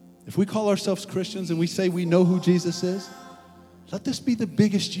 If we call ourselves Christians and we say we know who Jesus is, let this be the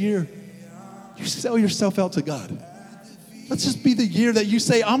biggest year you sell yourself out to God. Let's just be the year that you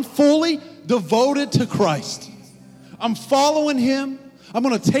say, I'm fully devoted to Christ. I'm following him. I'm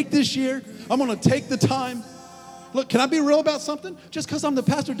going to take this year. I'm going to take the time. Look, can I be real about something? Just because I'm the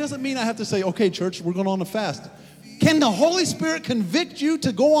pastor doesn't mean I have to say, okay, church, we're going on a fast. Can the Holy Spirit convict you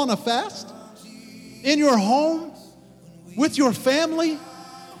to go on a fast? In your home? With your family?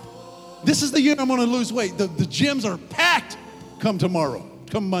 This is the year I'm going to lose weight. The gyms are packed come tomorrow.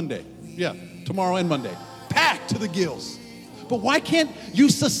 Come Monday. Yeah, tomorrow and Monday. Packed to the gills. But why can't you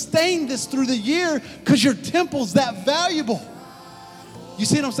sustain this through the year? Because your temple's that valuable. You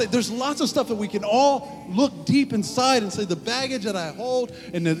see what I'm saying? There's lots of stuff that we can all look deep inside and say the baggage that I hold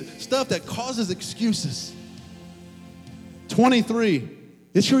and the stuff that causes excuses. 23,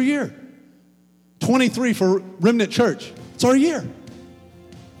 it's your year. 23 for Remnant Church, it's our year.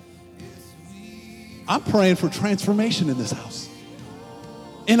 I'm praying for transformation in this house.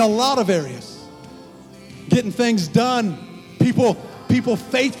 in a lot of areas. Getting things done, people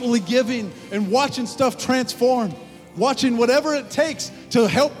faithfully giving and watching stuff transform, watching whatever it takes to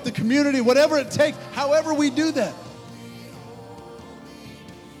help the community, whatever it takes, however we do that.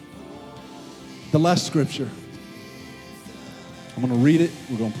 The last scripture. I'm going to read it,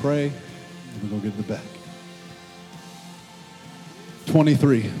 we're going to pray, and we're going to get it back.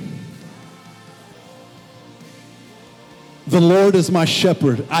 23. The Lord is my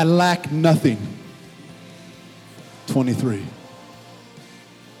shepherd, I lack nothing. 23.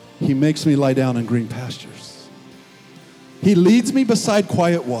 He makes me lie down in green pastures. He leads me beside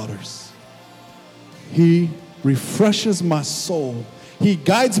quiet waters. He refreshes my soul. He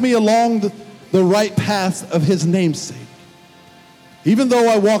guides me along the right paths of his namesake. Even though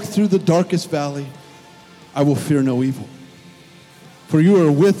I walk through the darkest valley, I will fear no evil. For you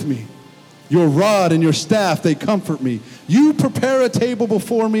are with me. Your rod and your staff, they comfort me. You prepare a table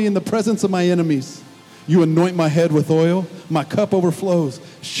before me in the presence of my enemies. You anoint my head with oil. My cup overflows.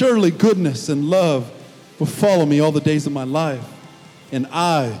 Surely goodness and love will follow me all the days of my life. And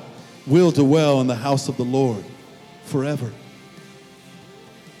I will dwell in the house of the Lord forever.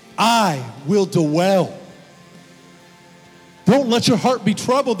 I will dwell. Don't let your heart be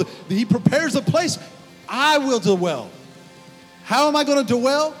troubled. He prepares a place. I will dwell. How am I going to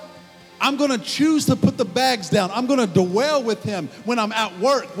dwell? I'm going to choose to put the bags down. I'm going to dwell with him when I'm at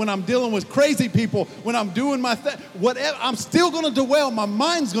work, when I'm dealing with crazy people, when I'm doing my thing. Whatever, I'm still going to dwell. My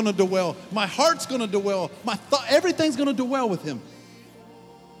mind's going to dwell. My heart's going to dwell. My thought, everything's going to dwell with him.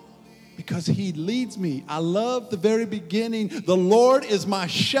 Because he leads me. I love the very beginning. The Lord is my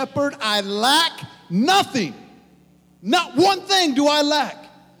shepherd. I lack nothing. Not one thing do I lack.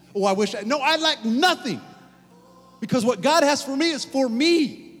 Oh, I wish I lack nothing. Because what God has for me is for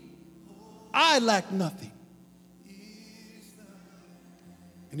me. I lack nothing.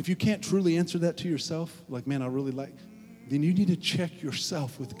 And if you can't truly answer that to yourself, like, man, I really lack, then you need to check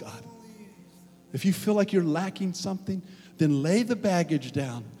yourself with God. If you feel like you're lacking something, then lay the baggage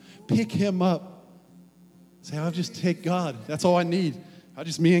down. Pick him up. Say, I'll just take God. That's all I need.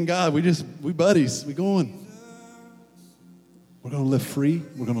 Me and God, we buddies. We going. We're going to live free.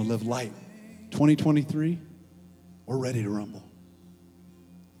 We're going to live light. 2023, we're ready to rumble.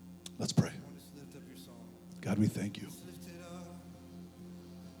 Let's pray. God, we thank you.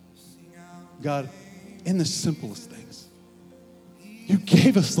 God, in the simplest things, you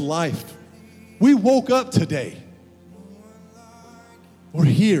gave us life. We woke up today. We're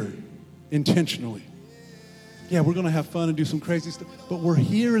here intentionally. Yeah, we're going to have fun and do some crazy stuff, but we're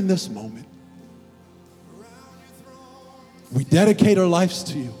here in this moment. We dedicate our lives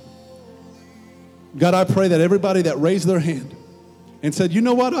to you. God, I pray that everybody that raised their hand and said, you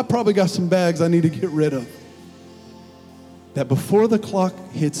know what, I probably got some bags I need to get rid of, that before the clock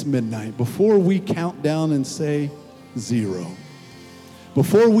hits midnight, before we count down and say 0,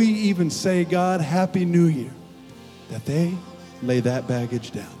 before we even say, God, Happy New Year, that they lay that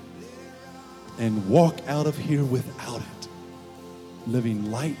baggage down and walk out of here without it, living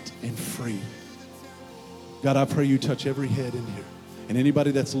light and free. God, I pray you touch every head in here, and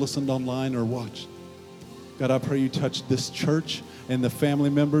anybody that's listened online or watched. God, I pray you touch this church and the family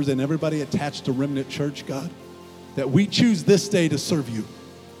members and everybody attached to Remnant Church, God, that we choose this day to serve you.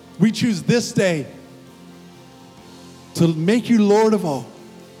 We choose this day to make you Lord of all.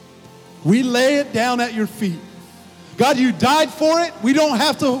 We lay it down at your feet. God, you died for it. We don't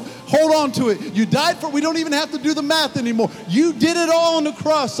have to hold on to it. You died for it. We don't even have to do the math anymore. You did it all on the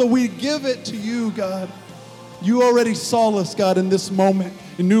cross, so we give it to you, God. You already saw us, God, in this moment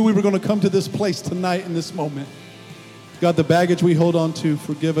and knew we were going to come to this place tonight in this moment. God, the baggage we hold on to,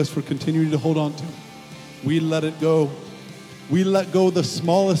 forgive us for continuing to hold on to. We let it go. We let go the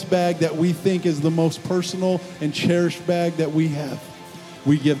smallest bag that we think is the most personal and cherished bag that we have.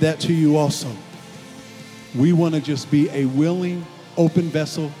 We give that to you also. We want to just be a willing, open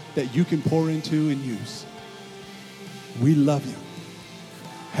vessel that you can pour into and use. We love you.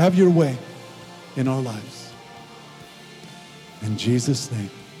 Have your way in our lives. In Jesus' name.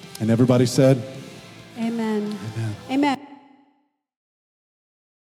 And everybody said, Amen. Amen. Amen.